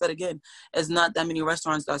 like I said again, it's not that many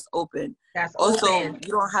restaurants that's open. That's also open.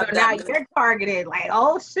 You don't have so that. Now you're targeted. Like,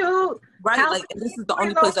 oh shoot! Right, like this is the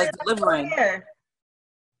only place that's delivering.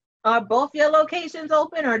 Are both your locations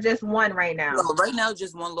open or just one right now? No, right now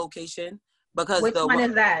just one location because which one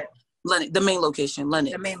is that? The main location,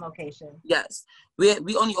 Lexx. The main location. Yes,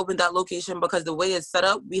 we only opened that location because the way it's set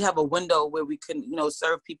up, we have a window where we can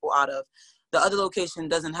serve people out of. The other location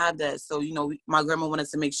doesn't have that. So, my grandma wanted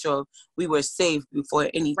to make sure we were safe before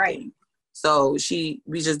anything. Right. So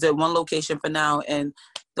we just did one location for now. And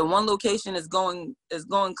the one location is going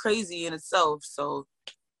crazy in itself. So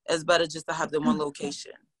it's better just to have the one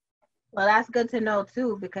location. Well, that's good to know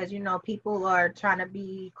too, because, people are trying to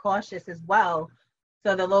be cautious as well.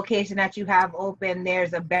 So the location that you have open,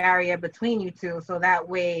 there's a barrier between you two. So that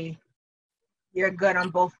way you're good on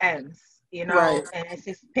both ends. Right. And it's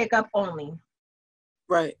just pickup only.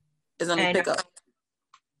 Right. It's only pickup.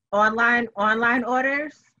 Online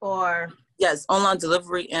orders or? Yes, online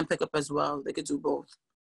delivery and pickup as well. They could do both.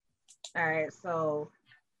 All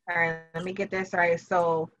right, let me get this right.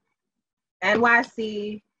 So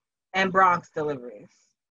NYC and Bronx deliveries.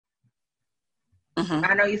 Mm-hmm.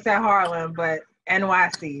 I know you said Harlem, but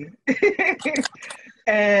NYC.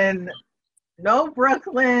 And no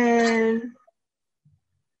Brooklyn.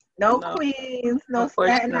 No Queens, no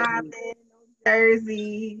Staten Island, no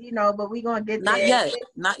Jersey, but we're going to get there.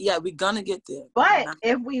 Not yet. We're going to get there. But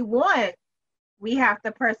if we want, we have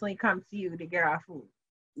to personally come to you to get our food.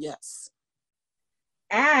 Yes.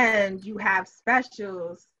 And you have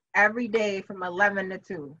specials every day from 11 to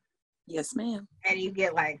 2. Yes, ma'am. And you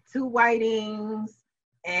get like 2 whitings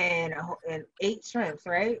and 8 shrimps,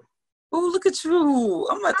 right? Oh, look at you.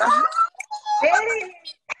 Oh, my God.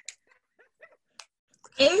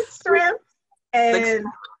 8 shrimp and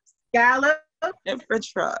scallops and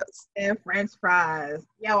French fries.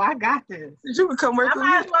 Yo, I got this. Did you come work with me?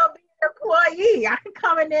 I might as well be an employee. I can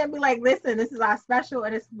come in there and be like, listen, this is our special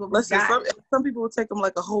and this is what we got. Some people will take them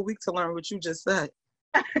like a whole week to learn what you just said.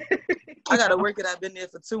 I got to work it. I've been there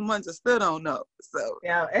for 2 months and still don't know. So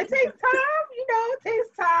yeah, it takes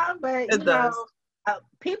time, but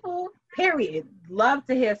people, period, love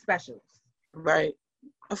to hear specials. Right.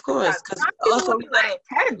 Of course, because also like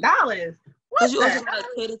 $10. Because you also gotta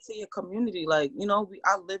cater to your community. Like,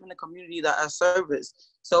 I live in a community that I service.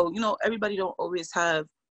 So, everybody don't always have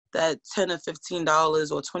that $10 or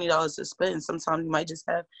 $15 or $20 to spend. Sometimes you might just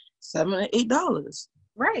have $7 or $8.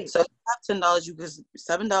 Right. So if you have $10, you get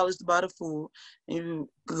 $7 to buy the food, and you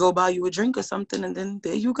could go buy you a drink or something, and then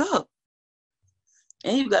there you go.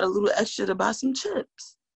 And you got a little extra to buy some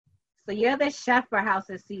chips. So you're the chef for House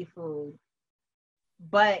of Seafood.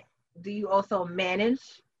 But do you also manage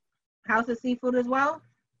House of Seafood as well?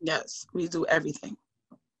 Yes, we do everything.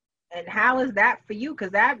 And how is that for you? Because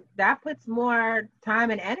that puts more time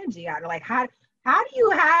and energy out. Like, how do you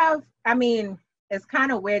have, it's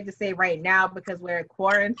kind of weird to say right now because we're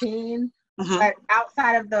quarantined, mm-hmm. but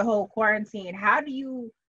outside of the whole quarantine, how do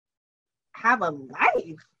you have a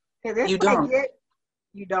life? You don't.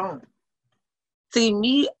 You don't. See,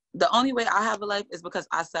 me, the only way I have a life is because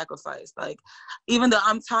I sacrifice. Like, even though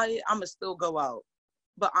I'm tired, I'm going to still go out.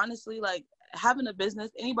 But honestly, like, having a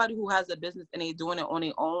business, anybody who has a business and they doing it on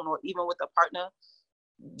their own or even with a partner,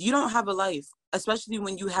 you don't have a life, especially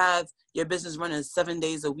when you have your business running 7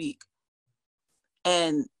 days a week.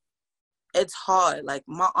 And it's hard. Like,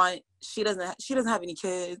 my aunt, she doesn't have any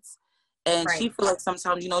kids. And right. She feels like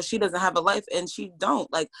sometimes, she doesn't have a life and she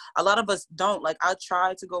don't. Like, a lot of us don't. Like, I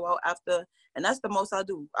try to go out after, and that's the most I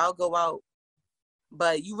do. I'll go out.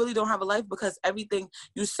 But you really don't have a life because everything,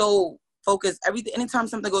 you so focused. Anytime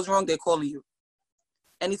something goes wrong, they're calling you.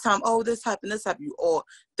 Anytime, oh, this happened, or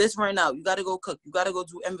this ran out, you got to go cook, you got to go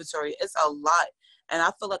do inventory. It's a lot. And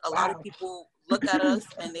I feel like a lot of people look at us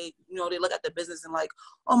and they, you know, they look at the business and like,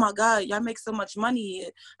 oh my God, y'all make so much money.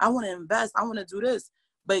 I want to invest. I want to do this.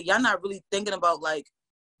 But y'all not really thinking about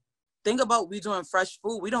think about we doing fresh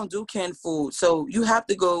food. We don't do canned food. So you have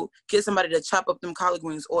to go get somebody to chop up them collard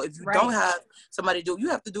greens. Or if you don't have somebody to do, you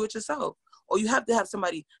have to do it yourself. Or you have to have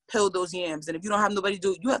somebody peel those yams. And if you don't have nobody to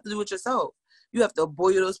do it, you have to do it yourself. You have to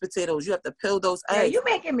boil those potatoes. You have to peel those eggs. Yeah, you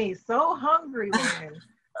making me so hungry, man.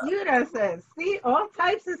 You done said, see, all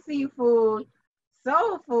types of seafood,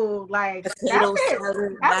 soul food. Like, potatoes, that's it.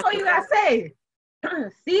 salad, That's all you got to say.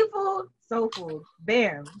 Seafood, soul food.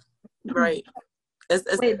 Bam. Right.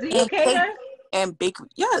 Wait, do you cater? And bakery.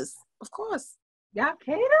 Yes, of course. Y'all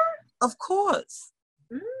cater? Of course.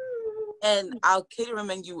 Mm. And our catering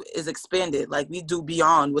menu is expanded. Like, we do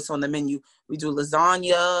beyond what's on the menu. We do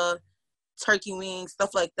lasagna, turkey wings,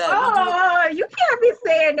 stuff like that. Oh, you can't be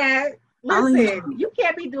saying that. Listen, you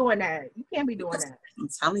can't be doing that. You can't be doing that. I'm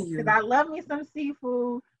telling you. Because I love me some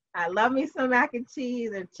seafood. I love me some mac and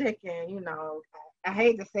cheese and chicken. You know, I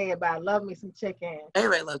hate to say it, but I love me some chicken.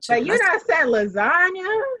 Everybody love chicken. But you not said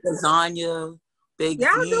lasagna? Lasagna, big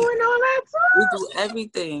Y'all Z. doing all that too? We do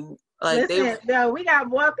everything. Like, listen, we got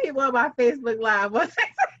more people on my Facebook Live.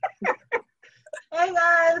 Hey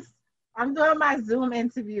guys, I'm doing my Zoom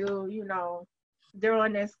interview, you know,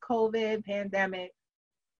 during this COVID pandemic.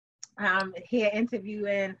 I'm here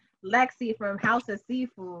interviewing Lexx from House of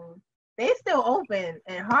Seafood. They still open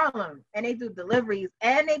in Harlem, and they do deliveries,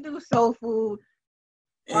 and they do soul food.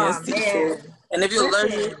 And seafood. And if you're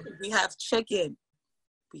allergic, we have chicken.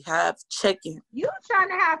 We have chicken. You trying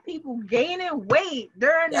to have people gaining weight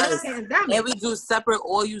during this pandemic. And we do separate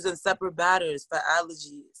oils and separate batters for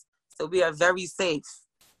allergies. So we are very safe.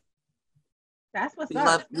 That's what's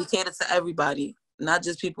up. We cater to everybody, not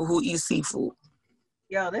just people who eat seafood.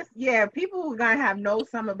 Yo, people who gonna have no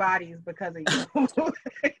summer bodies because of you.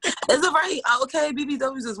 It's all right. Okay,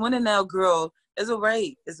 BBWs is winning now, girl. It's all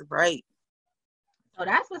right. It's right. So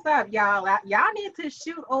that's what's up, y'all. Y'all need to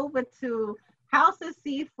shoot over to House of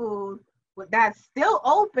Seafood that's still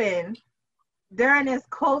open during this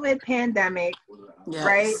COVID pandemic,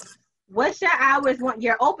 right? What's your hours?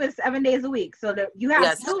 You're open 7 days a week. So you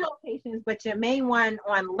have two locations, but your main one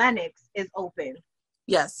on Lexx is open.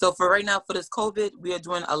 Yes. So for right now, for this COVID, we are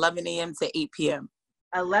doing 11 a.m. to 8 p.m.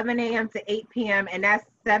 11 a.m. to 8 p.m. And that's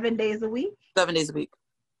 7 days a week? 7 days a week.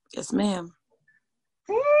 Yes, ma'am.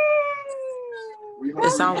 Dang,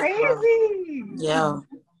 that's crazy. Yeah.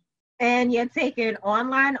 And you're taking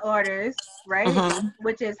online orders, right? Mm-hmm.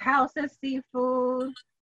 Which is House of Seafood.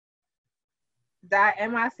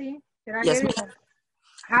 .nyc. Did I get it?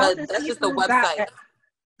 House of that's just the website.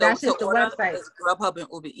 That's just the website. It's Grubhub and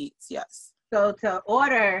Uber Eats, yes. So to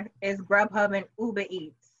order is Grubhub and Uber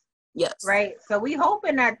Eats. Yes. Right? So we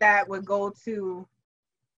hoping that would go to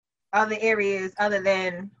other areas other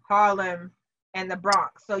than Harlem and the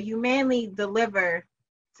Bronx. So you mainly deliver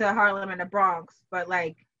to Harlem and the Bronx, but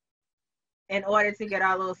like in order to get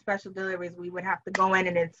all those special deliveries, we would have to go in,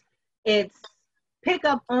 and it's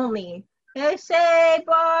pickup only. Hey Shay,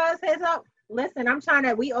 boss, heads up. Listen,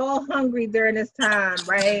 we all hungry during this time,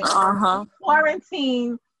 right?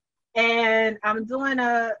 Quarantine. And I'm doing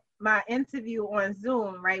my interview on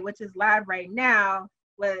Zoom, right, which is live right now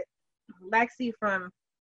with Lexx from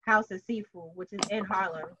House of Seafood, which is in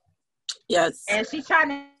Harlem. Yes. And she's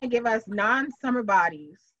trying to give us non-summer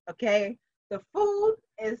bodies, okay? The food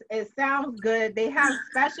it sounds good. They have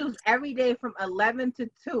specials every day from 11 to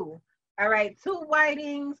 2. All right, 2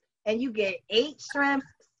 whitings, and you get 8 shrimps,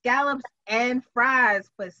 scallops, and fries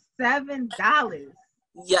for $7.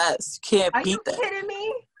 Yes, can't beat that.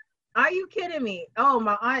 Are you kidding me? Oh,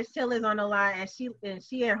 my Aunt Sheila's on the line, and she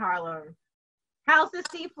in Harlem. House of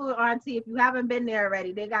Seafood, Auntie. If you haven't been there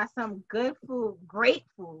already, they got some good food, great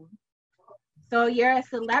food. So you're a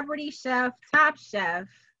celebrity chef, top chef,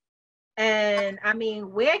 and I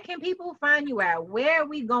mean, where can people find you at? Where are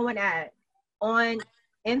we going at? On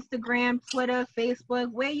Instagram, Twitter,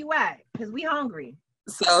 Facebook? Where you at? Because we hungry.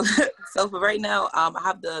 So for right now, I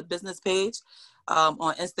have the business page.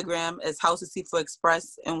 On Instagram is House of Seafood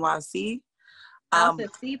Express NYC. House of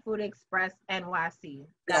Seafood Express NYC.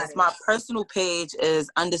 Yes, my personal page is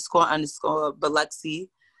 __Belexxie,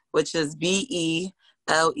 which is BELEXXIIE.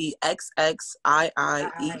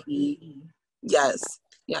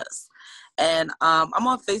 Yes. And I'm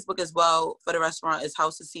on Facebook as well. For the restaurant is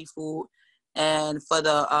House of Seafood, and for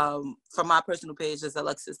my personal page is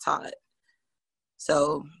Alexis Todd.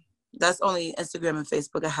 So that's only Instagram and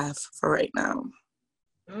Facebook I have for right now.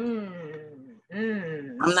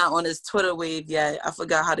 I'm not on this Twitter wave yet. I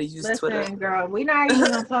forgot how to use Twitter. Listen, girl, we're not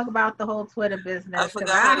even gonna talk about the whole Twitter business because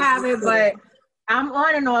I have it, but I'm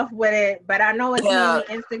on and off with it. But I know it's mainly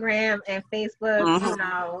Instagram and Facebook. You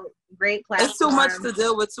know, great platforms. It's too much to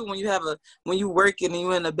deal with too when you working and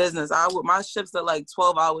you in a business. My shifts are like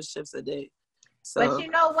 12-hour shifts a day. So. But you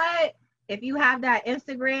know what? If you have that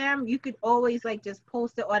Instagram, you could always like just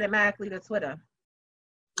post it automatically to Twitter.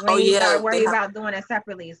 You gotta worry about doing it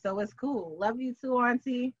separately. So it's cool. Love you too,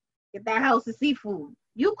 Auntie. Get that house of seafood.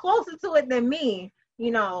 You closer to it than me,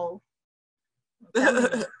 you know.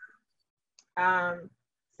 So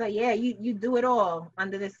yeah, you do it all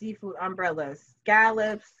under the seafood umbrella.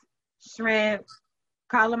 Scallops, shrimp,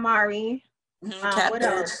 calamari. What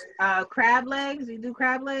else? Crab legs. You do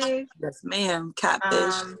crab legs? Yes, ma'am.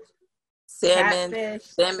 Catfish, salmon,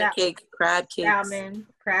 cake, crab cakes. Salmon,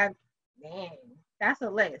 crab. Man, that's a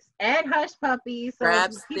list. And hush puppies. So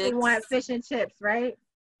crab people sticks. want fish and chips, right?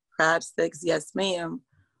 Crab sticks. Yes, ma'am.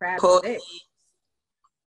 Crab sticks.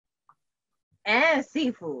 And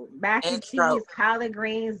seafood. Mac and cheese, trout. Collard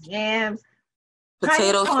greens, yams,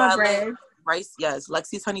 potato salad. Rice, yes.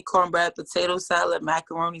 Lexi's honey cornbread, potato salad,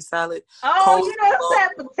 macaroni salad. Oh, you know what I'm saying?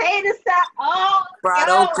 Potato salad. Oh, fried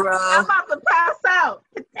okra. I'm about to pass out.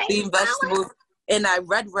 Steamed vegetables. And that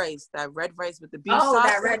red rice with the beef sausage. Oh,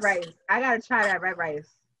 that red rice. I got to try that red rice.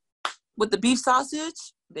 With the beef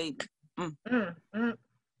sausage? Baby.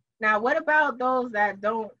 Now, what about those that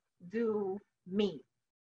don't do meat?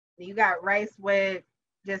 You got rice with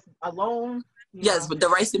just alone? Yes, with the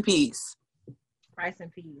rice and peas. Rice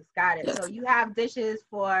and peas. Got it. Yes. So you have dishes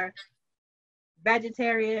for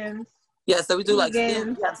vegetarians. Yeah, so we do like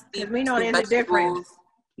steamed, we know there's a difference.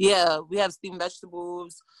 Yeah, we have steamed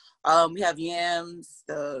vegetables. We have yams.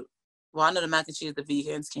 I know the mac and cheese the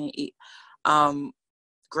vegans can't eat.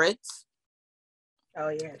 Grits. Oh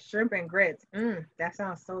yeah, shrimp and grits. That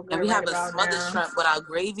sounds so good. And we have a smothered shrimp without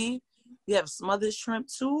gravy. We have smothered shrimp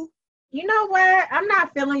too. You know what? I'm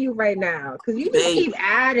not feeling you right now because you just keep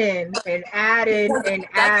adding and adding and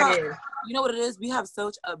adding. You know what it is? We have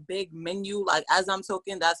such a big menu. Like as I'm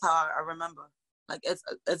talking, that's how I remember. Like it's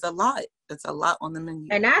a lot. It's a lot on the menu.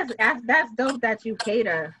 And that's dope that you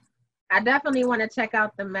cater. I definitely want to check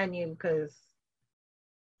out the menu because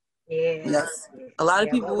yes, a lot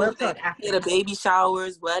of people cater baby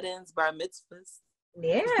showers, weddings, bar mitzvahs.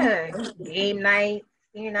 Yeah, game night.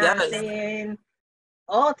 You know what I'm saying?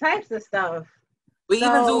 All types of stuff. We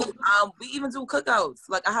even do cookouts.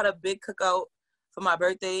 Like I had a big cookout for my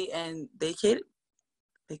birthday, and they catered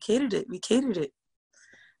it. We catered it.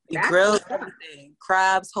 We grilled everything: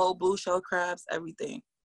 crabs, whole blue shell crabs, everything.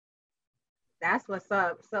 That's what's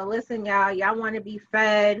up. So listen, y'all want to be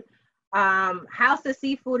fed. House of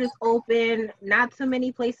Seafood is open. Not too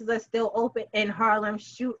many places are still open in Harlem.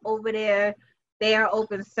 Shoot over there. They are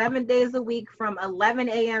open 7 days a week from 11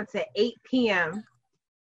 a.m. to 8 p.m.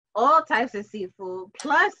 All types of seafood,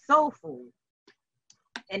 plus soul food.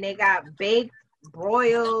 And they got baked,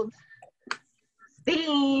 broiled,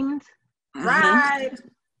 steamed, fried,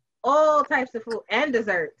 all types of food, and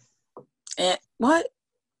desserts. And what?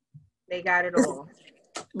 They got it all.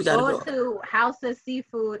 Go to House of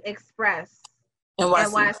Seafood Express,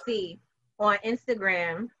 NYC on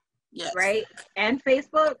Instagram, yes, right? And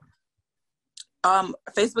Facebook?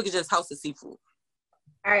 Facebook is just House of Seafood.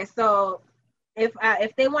 All right, so if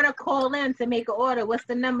they want to call in to make an order, what's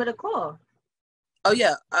the number to call? Oh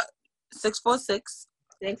yeah, 646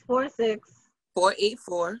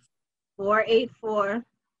 484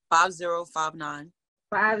 5059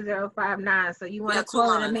 5059. So you want to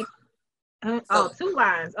call in and make 2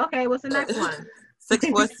 lines. Okay, what's the next one?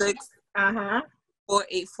 646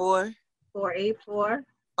 484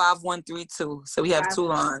 5132. So we have 2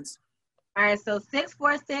 lines. All right, so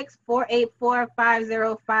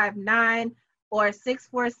 646-484-5059 or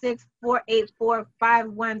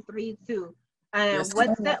 646-484-5132. And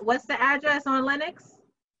what's the address on Lenox?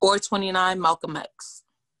 429 Malcolm X.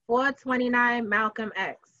 429 Malcolm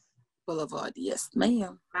X Boulevard. Yes,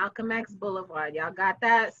 ma'am. Malcolm X Boulevard. Y'all got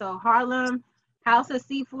that? So Harlem, House of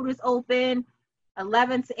Seafood is open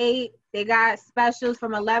 11 to 8. They got specials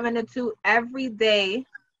from 11 to 2 every day.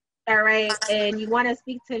 All right, and you want to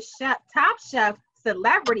speak to Top Chef,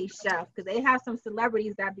 Celebrity Chef, because they have some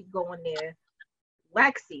celebrities that be going there.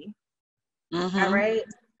 Lexi. All right.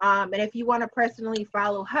 And if you want to personally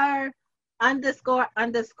follow her,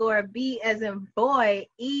 __B as in boy,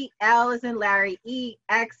 EL as in Larry, EXXIIEE.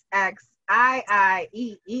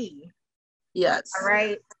 Yes. All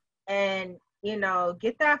right. And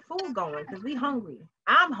get that food going because we hungry.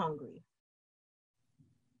 I'm hungry.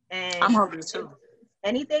 And I'm hungry too.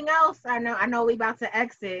 Anything else? I know we about to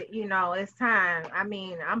exit. You know, it's time. I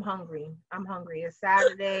mean, I'm hungry. It's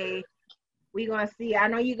Saturday. We gonna see. I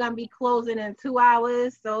know you're gonna be closing in 2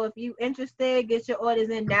 hours. So if you interested, get your orders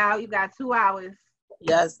in now. You got 2 hours.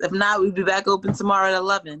 Yes. If not, we'll be back open tomorrow at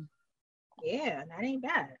 11. Yeah, that ain't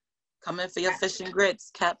bad. Come in for your fish and grits,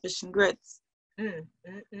 catfish and grits.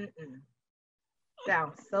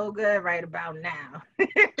 Sounds so good right about now.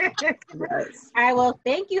 Yes. All right, well,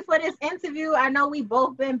 thank you for this interview. I know we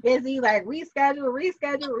both been busy, like reschedule.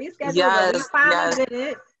 Yes, But we finally did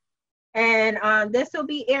it. And this will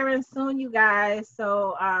be airing soon, you guys.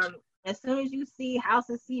 So as soon as you see House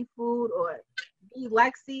of Seafood or be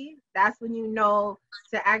Lexi, that's when you know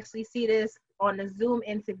to actually see this on the Zoom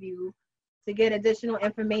interview to get additional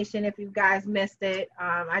information if you guys missed it.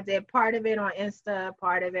 I did part of it on Insta,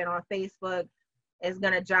 part of it on Facebook. It's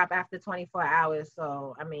going to drop after 24 hours.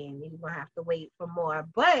 So, I mean, you're going to have to wait for more.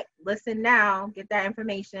 But listen now, get that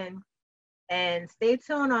information, and stay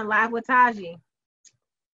tuned on Live with Taji.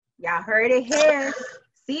 Y'all heard it here.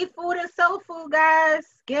 Seafood and soul food, guys.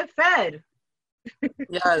 Get fed.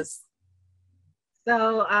 Yes.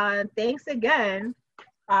 So, thanks again.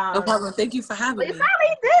 No problem. Thank you for having me. We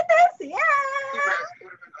finally did this. Yeah.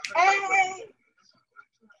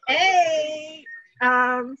 Hey.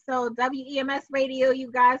 So WEMS Radio,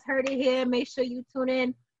 you guys heard it here. Make sure you tune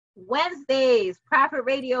in Wednesdays, Prophet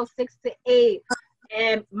Radio 6 to 8.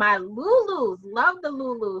 And my Lulus, love the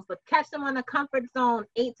Lulus, but catch them on the Comfort Zone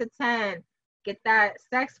 8 to 10. Get that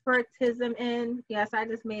sexpertism in. Yes, I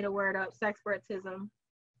just made a word up, sexpertism.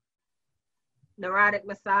 Neurotic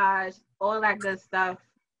massage, all that good stuff.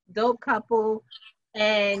 Dope couple.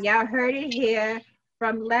 And y'all heard it here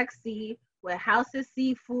from Lexi with House of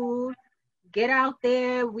Seafood. Get out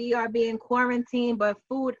there. We are being quarantined, but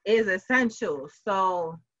food is essential.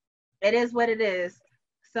 So it is what it is.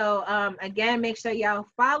 So again, make sure y'all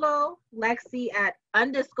follow Lexi at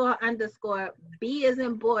 _ B as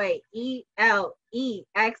in boy, ELEXXIIEE,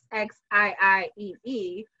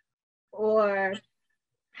 or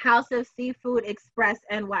House of Seafood Express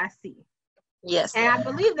NYC. Yes. And I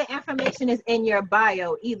believe the information is in your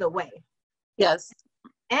bio either way. Yes.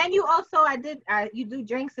 And you also, you do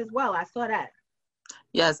drinks as well. I saw that.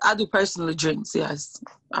 Yes, I do personal drinks. Yes,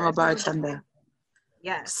 I'm a bartender.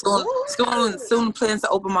 Yes. Soon plans to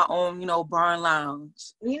open my own, bar and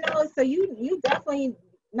lounge. So you definitely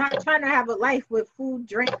not trying to have a life with food,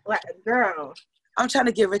 drink, like girl. I'm trying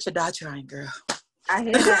to get rich or die trying, girl. I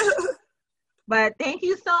hear that. But thank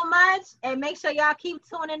you so much, and make sure y'all keep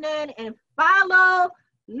tuning in and follow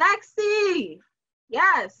Lexi.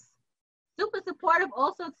 Yes. Super supportive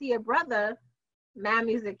also to your brother, Mad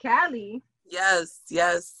Music Cali. Yes,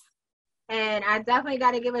 yes. And I definitely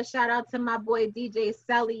got to give a shout out to my boy DJ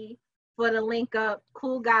Selly for the link up.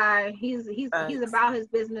 Cool guy. He's about his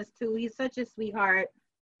business too. He's such a sweetheart.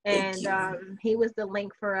 And he was the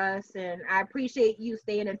link for us. And I appreciate you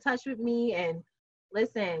staying in touch with me. And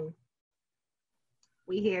listen,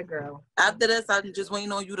 we here, girl. After this, I'm just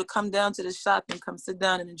waiting on you to come down to the shop and come sit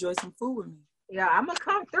down and enjoy some food with me. Yeah, I'm going to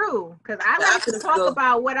come through because I like to talk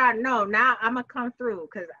about what I know. Now I'm going to come through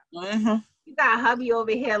because you got hubby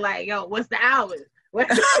over here like, yo, what's the hours?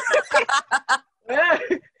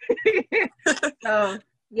 So,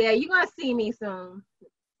 yeah, you're going to see me soon.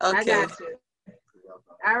 Okay. I got you.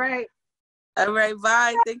 All right. All right,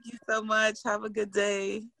 bye. Thank you so much. Have a good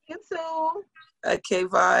day. You too. Okay,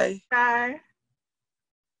 bye. Bye.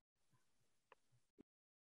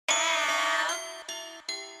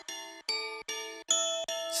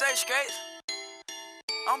 Say straight.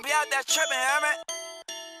 I'm be out there tripping, hear me?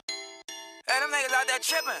 Hey, them niggas out there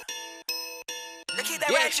tripping. They keep that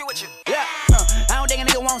rap shit with you. Yeah, I don't think a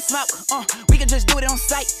nigga won't smoke. We can just do it on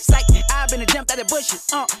sight. I've been jumped out the bushes.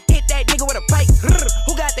 Hit that nigga with a pipe.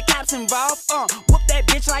 Who got the cops involved? Whoop that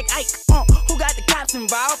bitch like Ike. Who got the cops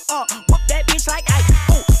involved? Whoop that bitch like Ike.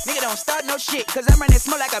 Nigga don't start no shit, cause I'm running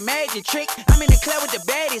smoke like a magic trick. I'm in the club with the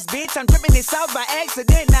baddest bitch. I'm dripping this off by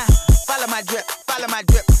accident now. Follow my drip, follow my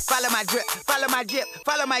drip, follow my drip, follow my drip,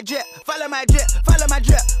 follow my drip, follow my drip, follow my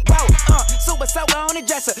drip. Whoa, super soaker on the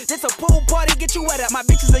dresser. This a pool party, get you wet up. My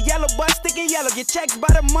bitch is a yellow bus, sticking yellow. Get checks by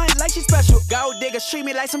the month like she special. Gold diggers treat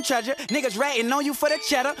me like some treasure. Niggas ratting on you for the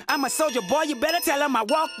cheddar. I'm a soldier boy, you better tell him. I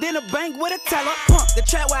walked in a bank with a teller. The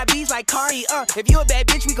trap YB's like Cardi. If you a bad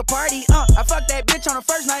bitch, we could party. I fucked that bitch on the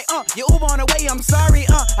first night. Your Uber on the way, I'm sorry.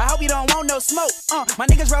 I hope you don't want no smoke. My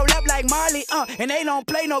niggas roll up like Marley. And they don't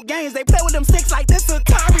play no games. They play with them sticks like this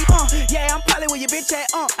Atari. Yeah, I'm probably where your bitch at.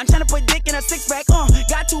 I'm tryna put dick in a six pack.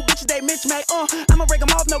 Got two bitches, they mismatch. I'ma break them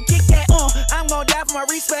off, no Kit Kat. I'm gon' die for my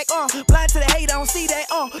respect. Blind to the hate, I don't see that.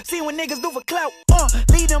 See what niggas do for clout.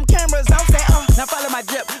 Leave them cameras off that. Now follow my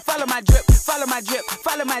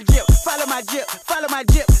follow my drip, follow my drip, follow my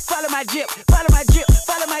drip, follow my drip, follow my drip,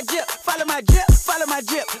 follow my drip, follow my drip, follow my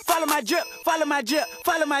drip, follow my drip, follow my drip,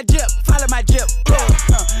 follow my drip, follow my drip.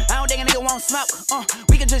 I don't think a nigga won't smoke.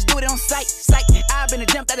 We can just do it on sight. I've been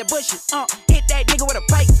jumped out the bushes. Hit that nigga with a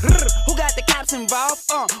pipe. Who got the cops involved?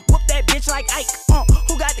 Whoop that bitch like Ike.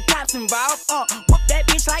 Who got the cops involved? Whoop that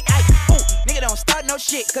bitch like Ike. Nigga don't start no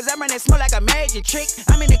shit, cause I'm running smoke like a magic trick.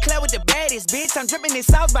 I'm in the club with the baddest bitch. I'm dripping this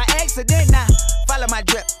sauce by accident now. Follow my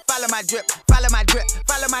drip, follow my drip, follow my drip,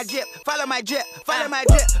 follow my drip, follow my drip, follow my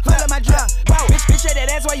drip, follow my drip. Whoa, bitch, shake that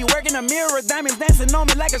ass while you work in the mirror. Diamonds dancing on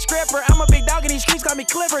me like a stripper. I'm a big dog in these streets, call me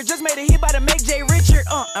Clifford. Just made a hit by the Make J Richard.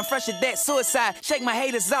 I'm fresh as that suicide. Shake my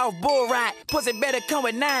haters off, bull ride. Pussy better come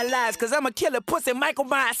with 9 lives, cause I'm a killer pussy Michael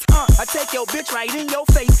Myers. I take your bitch right in your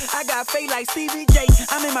face. I got fate like Stevie J.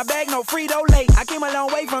 I'm in my bag, no Frito-Lay. I came a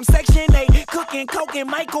long way from Section 8. Cooking coke in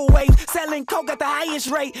microwave. Selling coke at the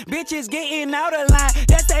highest rate. Bitches getting out of line.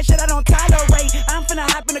 That's that shit I don't tolerate. I'm finna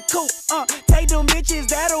hop in the coupe. Take them bitches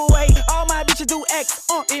that away. All my bitches do X.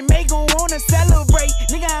 It make them wanna celebrate.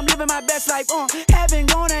 Nigga, I'm living my best life.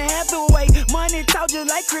 Haven't gonna have to wait. Money talk just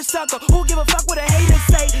like Chris Tucker. Who give a fuck what a hater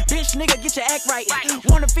say? Bitch, nigga, get your act right.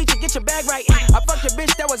 Wanna feature, get your bag right. I fucked your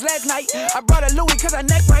bitch, that was last night. I brought a Louis cause I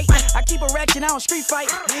neck right. I keep a ratchet, I don't street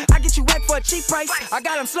fight. I get you whacked for a cheap price. I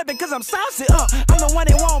got him slipping cause I'm saucy. I'm the one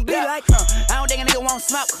that won't be like. I don't think a nigga won't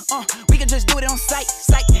smoke. We can just do it on sight.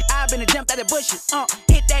 I've been jumped out the bushes.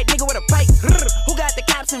 Hit that nigga with a pipe. Who got the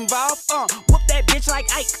cops involved? Whoop that bitch like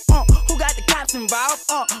Ike. Who got the cops involved?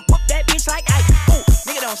 Whoop that bitch like Ike.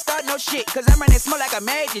 Nigga don't start no shit, cause I'm running smoke like a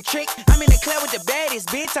magic trick. I'm in the club with the baddest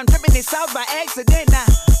bitch. I'm dripping this sauce by accident now.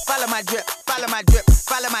 Follow my drip, follow my drip,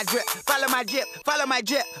 follow my drip, follow my drip, follow my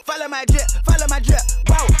drip, follow my drip, follow my drip.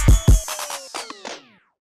 Whoa.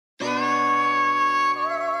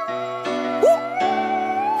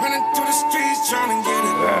 Running through the streets trying to get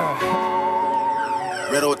it.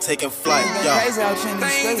 Red O taking flight, yo. Things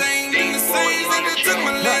ain't been the same since they took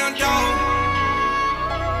my little dog.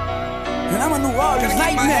 And I'm a New Orleans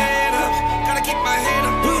nightmare. Gotta keep my head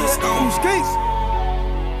up through the storm. Streets.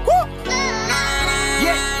 Woo.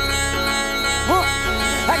 Yeah.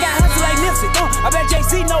 I got hustle like Nipsey. I bet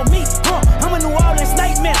JC know me. I'm a New Orleans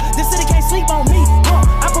nightmare. This city can't sleep on me.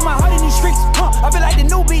 I put my heart in these streets. I feel like the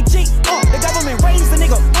new BG. The government raised the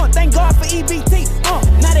nigga. Thank God for EBT.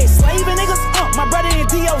 Now they slaving niggas. My brother in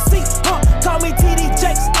DOC. Call me TD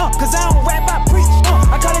Jakes. Cause I don't rap, I preach.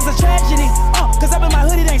 I call this a tragedy. Cause up in my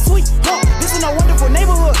hood it ain't sweet. This is no wonderful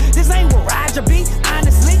neighborhood. This ain't where Roger be.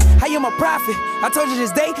 Honestly, I am a prophet. I told you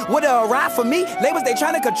this day would arrive for me. Labels, they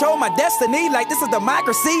trying to control my destiny. Like this is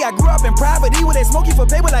democracy. I grew up in poverty where they smoke you for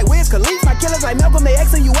paper like Wiz Khalifa. My killers like Malcolm, they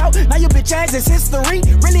Xing you out. Now you bitch ass is history.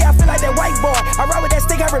 Really, I feel like that white boy. I ride with that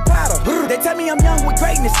stick Harry Potter. They tell me I'm young with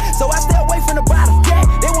greatness, so I stay away from the bottom. Yeah,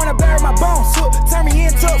 they wanna bury my bones, so turn me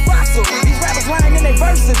into a fossil. These rappers lying in their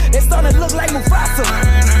verses, they starting to look like Mufasa.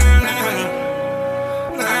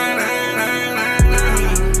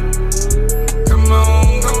 Come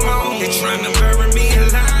on, they trying to bury me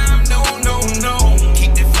alive. No,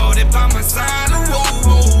 keep that 40 by my side.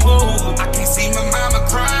 Whoa. I can't see my mama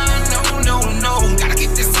cry. No, gotta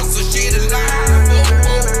keep this hustle shit alive.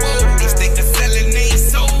 Whoa. These niggas selling they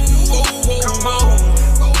soul. Come on,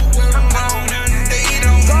 they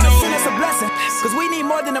don't know. God send us a blessing, cause we need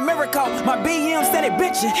more than a miracle. My BM steady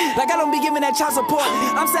bitching, like I don't be giving that child support.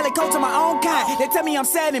 I'm selling coke to my own kind. They tell me I'm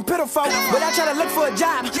sad and pitiful, but I try to look for a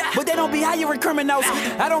job, but they don't be hiring criminals.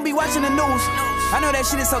 I don't be watching the news. I know that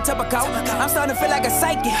shit is so typical. I'm starting to feel like a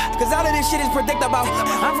psychic, cause all of this shit is predictable.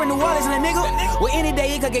 I'm from New Orleans and a nigga, well any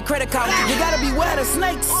day it could get critical. You gotta beware the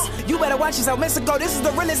snakes. You better watch yourself, Mexico. This is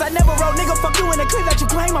the realest. I never wrote nigga. Fuck you in the clip that you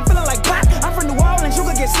claim. I'm feeling like Pop. I'm from New Orleans, you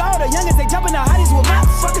could get slaughtered. Youngest they jumping the hotties with my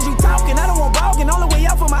fuck is you talking? I don't want balking. Only way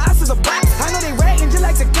out for my ass is a box. I know they ragging just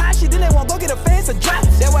like Takashi. Then they won't go get a fence or drop.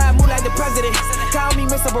 That's why I move like the president. Call me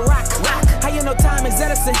Mr. Barack. How you know time is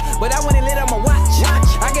innocent, but I went and lit up my watch.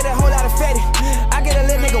 I get a whole lot of fetty. I get a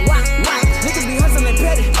little nigga whack. Niggas be hustling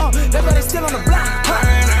petty. That's why they still on the block.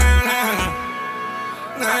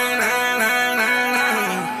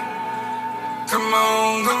 Come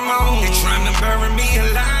on. They tryna bury me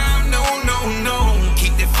alive. No.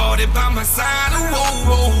 Keep that 40 by my side.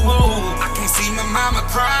 Whoa. I can't see my mama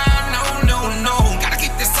cry. No. Gotta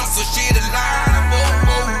keep this hustle shit alive.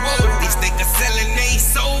 Whoa. These niggas selling they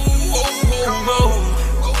soul.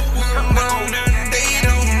 Come on, they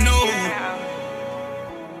don't know.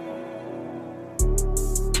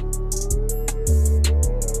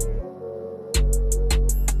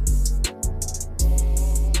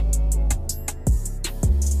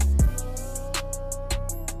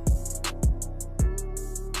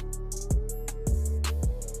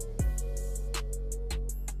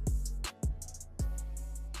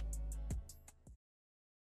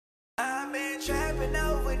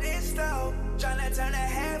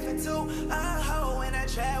 to a hoe in a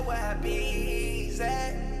trap where I be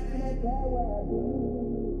at.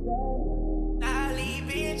 I leave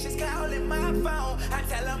bitches calling my phone. I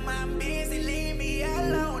tell them I'm busy, leave me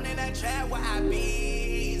alone in a trap where I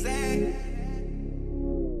be at.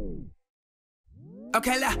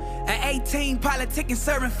 Okay, look, at 18, politicking,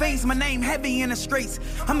 serving fiends, my name heavy in the streets.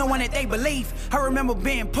 I'm the one that they believe. I remember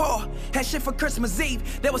being poor, had shit for Christmas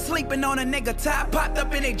Eve. They was sleeping on a nigga top, popped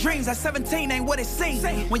up in their dreams. At 17 ain't what it seemed.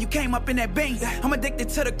 When you came up in that bean, I'm addicted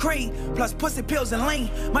to the cream, plus pussy pills and lean.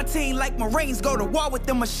 My team like Marines go to war with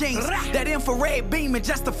the machines. That infrared beam, it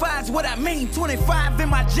justifies what I mean. 25 in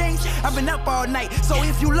my jeans, I've been up all night. So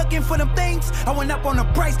if you looking for them things, I went up on the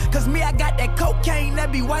price. Cause me, I got that cocaine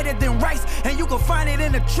that be whiter than rice. And you can find it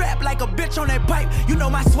in the trap like a bitch on that pipe. You know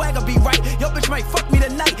my swagger be right. Your bitch might fuck me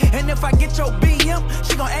tonight. And if I get your BM,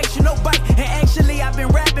 she gon' ask you no bite. And actually I've been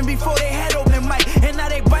rapping before they had open mic. And now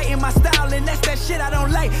they biting my style and that's that shit I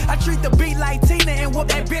don't like. I treat the beat like Tina and whoop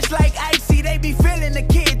that bitch like Icy. They be feeling the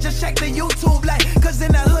kid, just check the YouTube like. Cause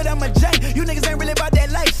in the hood I'm a J. You niggas ain't really about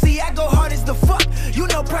that life. See, I go hard as the fuck. You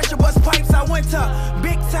know pressure bust pipes. I went to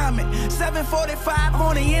big timing. 745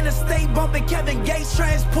 on the interstate, bumping Kevin Gates,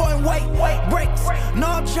 transporting weight breaks. No,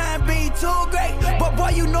 I'm trying to be too great, but boy,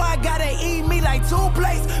 you know I gotta eat me like 2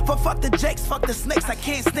 plates. For fuck the jakes, fuck the snakes, I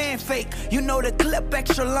can't stand fake. You know the clip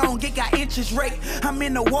extra long, it got interest rate. I'm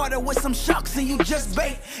in the water with some sharks and you just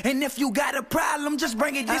bait. And if you got a problem, just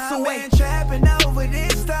bring it this away. I've been trapping over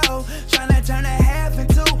this though, tryna turn a half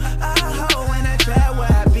into a hoe in a trap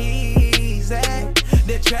where I be at.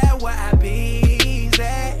 The trap where I be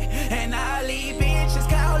at. And all these bitches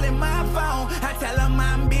calling my phone. I tell them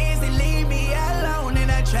I'm busy, leave me alone in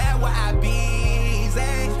a trap where I be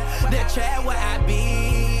at. The trap where I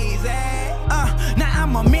be at. Now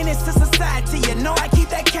I'm a menace to society. You know I keep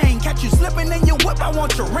that cane. Catch you slipping in your whip, I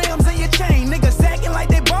want your rims and your chain. Niggas acting like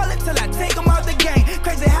they ballin' till I take them out the game.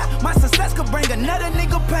 Crazy how my success could bring another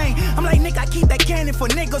nigga pain. I'm like, nigga, I keep that cannon for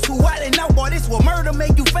niggas who wildin' out. Boy, this will murder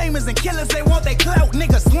make you famous and killers, they want their clout.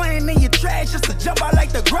 Niggas slaying in your trash just to jump out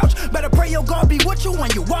like the grouch. Better pray your God be with you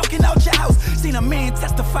when you walking out your house. Seen a man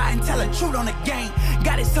testify and tell the truth on the game.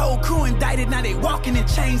 Got his whole crew indicted, now they walking in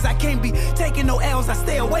chains. I can't be taking no L's, I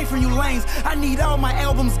stay away from you lanes. I need all my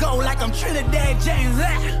albums go like I'm Trinidad James.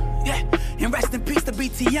 Yeah, and rest in peace to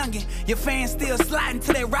BT Youngin. Your fans still sliding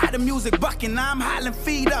till they ride the music bucking. Now I'm hollering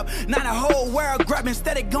feed up, not a whole world grubbing.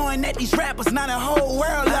 Instead of going at these rappers, not a whole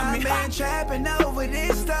world love me. I've been trapping over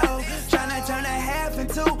this though, trying to turn a half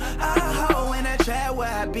into a hoe in a trap where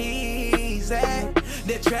I be at.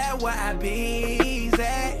 The trap where I be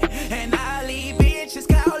at. And all these bitches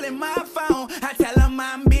calling my phone. I tell them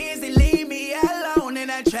I'm busy, leave me alone in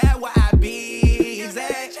a trap where I be at.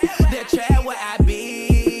 The trap where I be.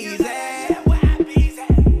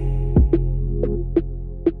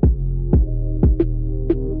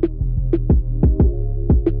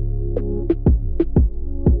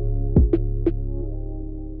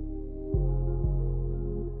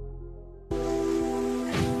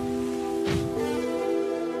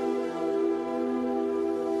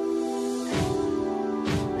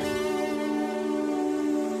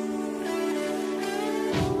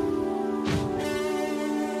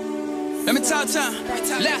 Let me talk to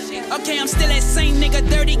him. Okay, I'm still that same nigga,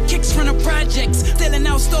 dirty kicks from the projects. Still in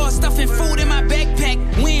outdoor, stuffing food in my backpack.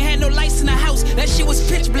 We ain't had no lights in the house, that shit was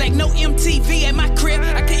pitch black. No MTV at my crib,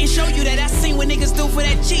 I couldn't show you that. I seen what niggas do for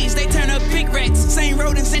that cheese, they turn up big rats. Same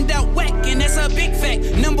rodents end up whack, and that's a big fact.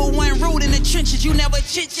 Number one rule in the trenches, you never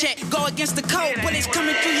chit-chat. Go against the code, bullets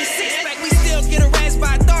coming through your six-pack. We still get harassed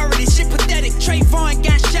by authority, shit pathetic. Trayvon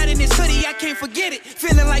got shot in his hoodie, I can't forget it.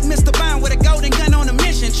 Feeling like Mr. Bond with a golden gun on a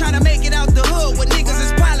mission. Trying to make it out the hood with niggas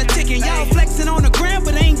is politicking. Y'all flexing on the ground,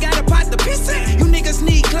 but ain't got a pot to piss in. You niggas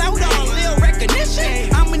need clout or little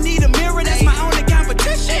recognition. I'ma need a mirror, that's my only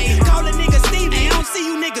competition. Call a nigga Stevie, I don't see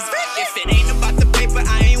you niggas vision. If it ain't about the paper,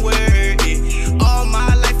 I ain't working. All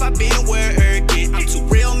my life I've been working. I'm too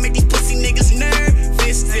real, make these pussy niggas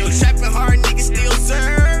nervous. Still trapping hard, niggas still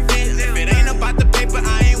serving. If it ain't about the paper,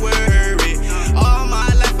 I ain't worried. All my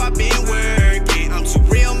life I've been working. I'm too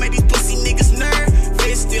real, make these pussy niggas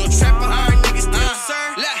nervous. Still trapping hard, niggas still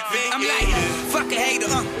serving. I'm like, fuck a hater.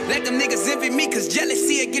 Let them niggas envy me, cause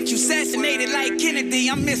jealousy will get you assassinated like Kennedy.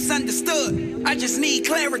 I'm misunderstood. I just need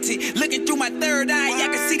clarity. Looking through my third eye, I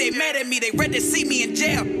can see they mad at me. They ready to see me in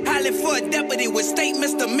jail. Hollering for a deputy with state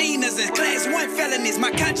misdemeanors and class 1 felonies.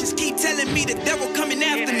 My conscience keep telling me the devil coming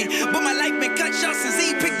after me, but my life been cut short since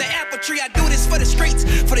he picked the apple tree. I do this for the streets,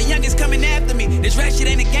 for the youngest coming after me. This rap shit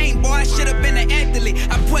ain't a game, boy, I should've been an athlete.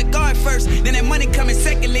 I put God first, then that money coming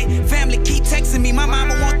secondly. Family keep texting me, my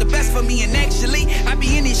mama want the best for me. And actually, I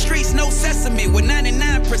be in the these streets, no sesame. With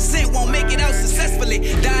 99% won't make it out successfully.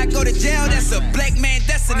 Die, go to jail, that's a black man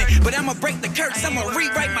destiny. But I'ma break the curse, I'ma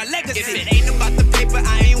rewrite my legacy. If it ain't about the paper,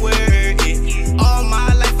 I ain't worried.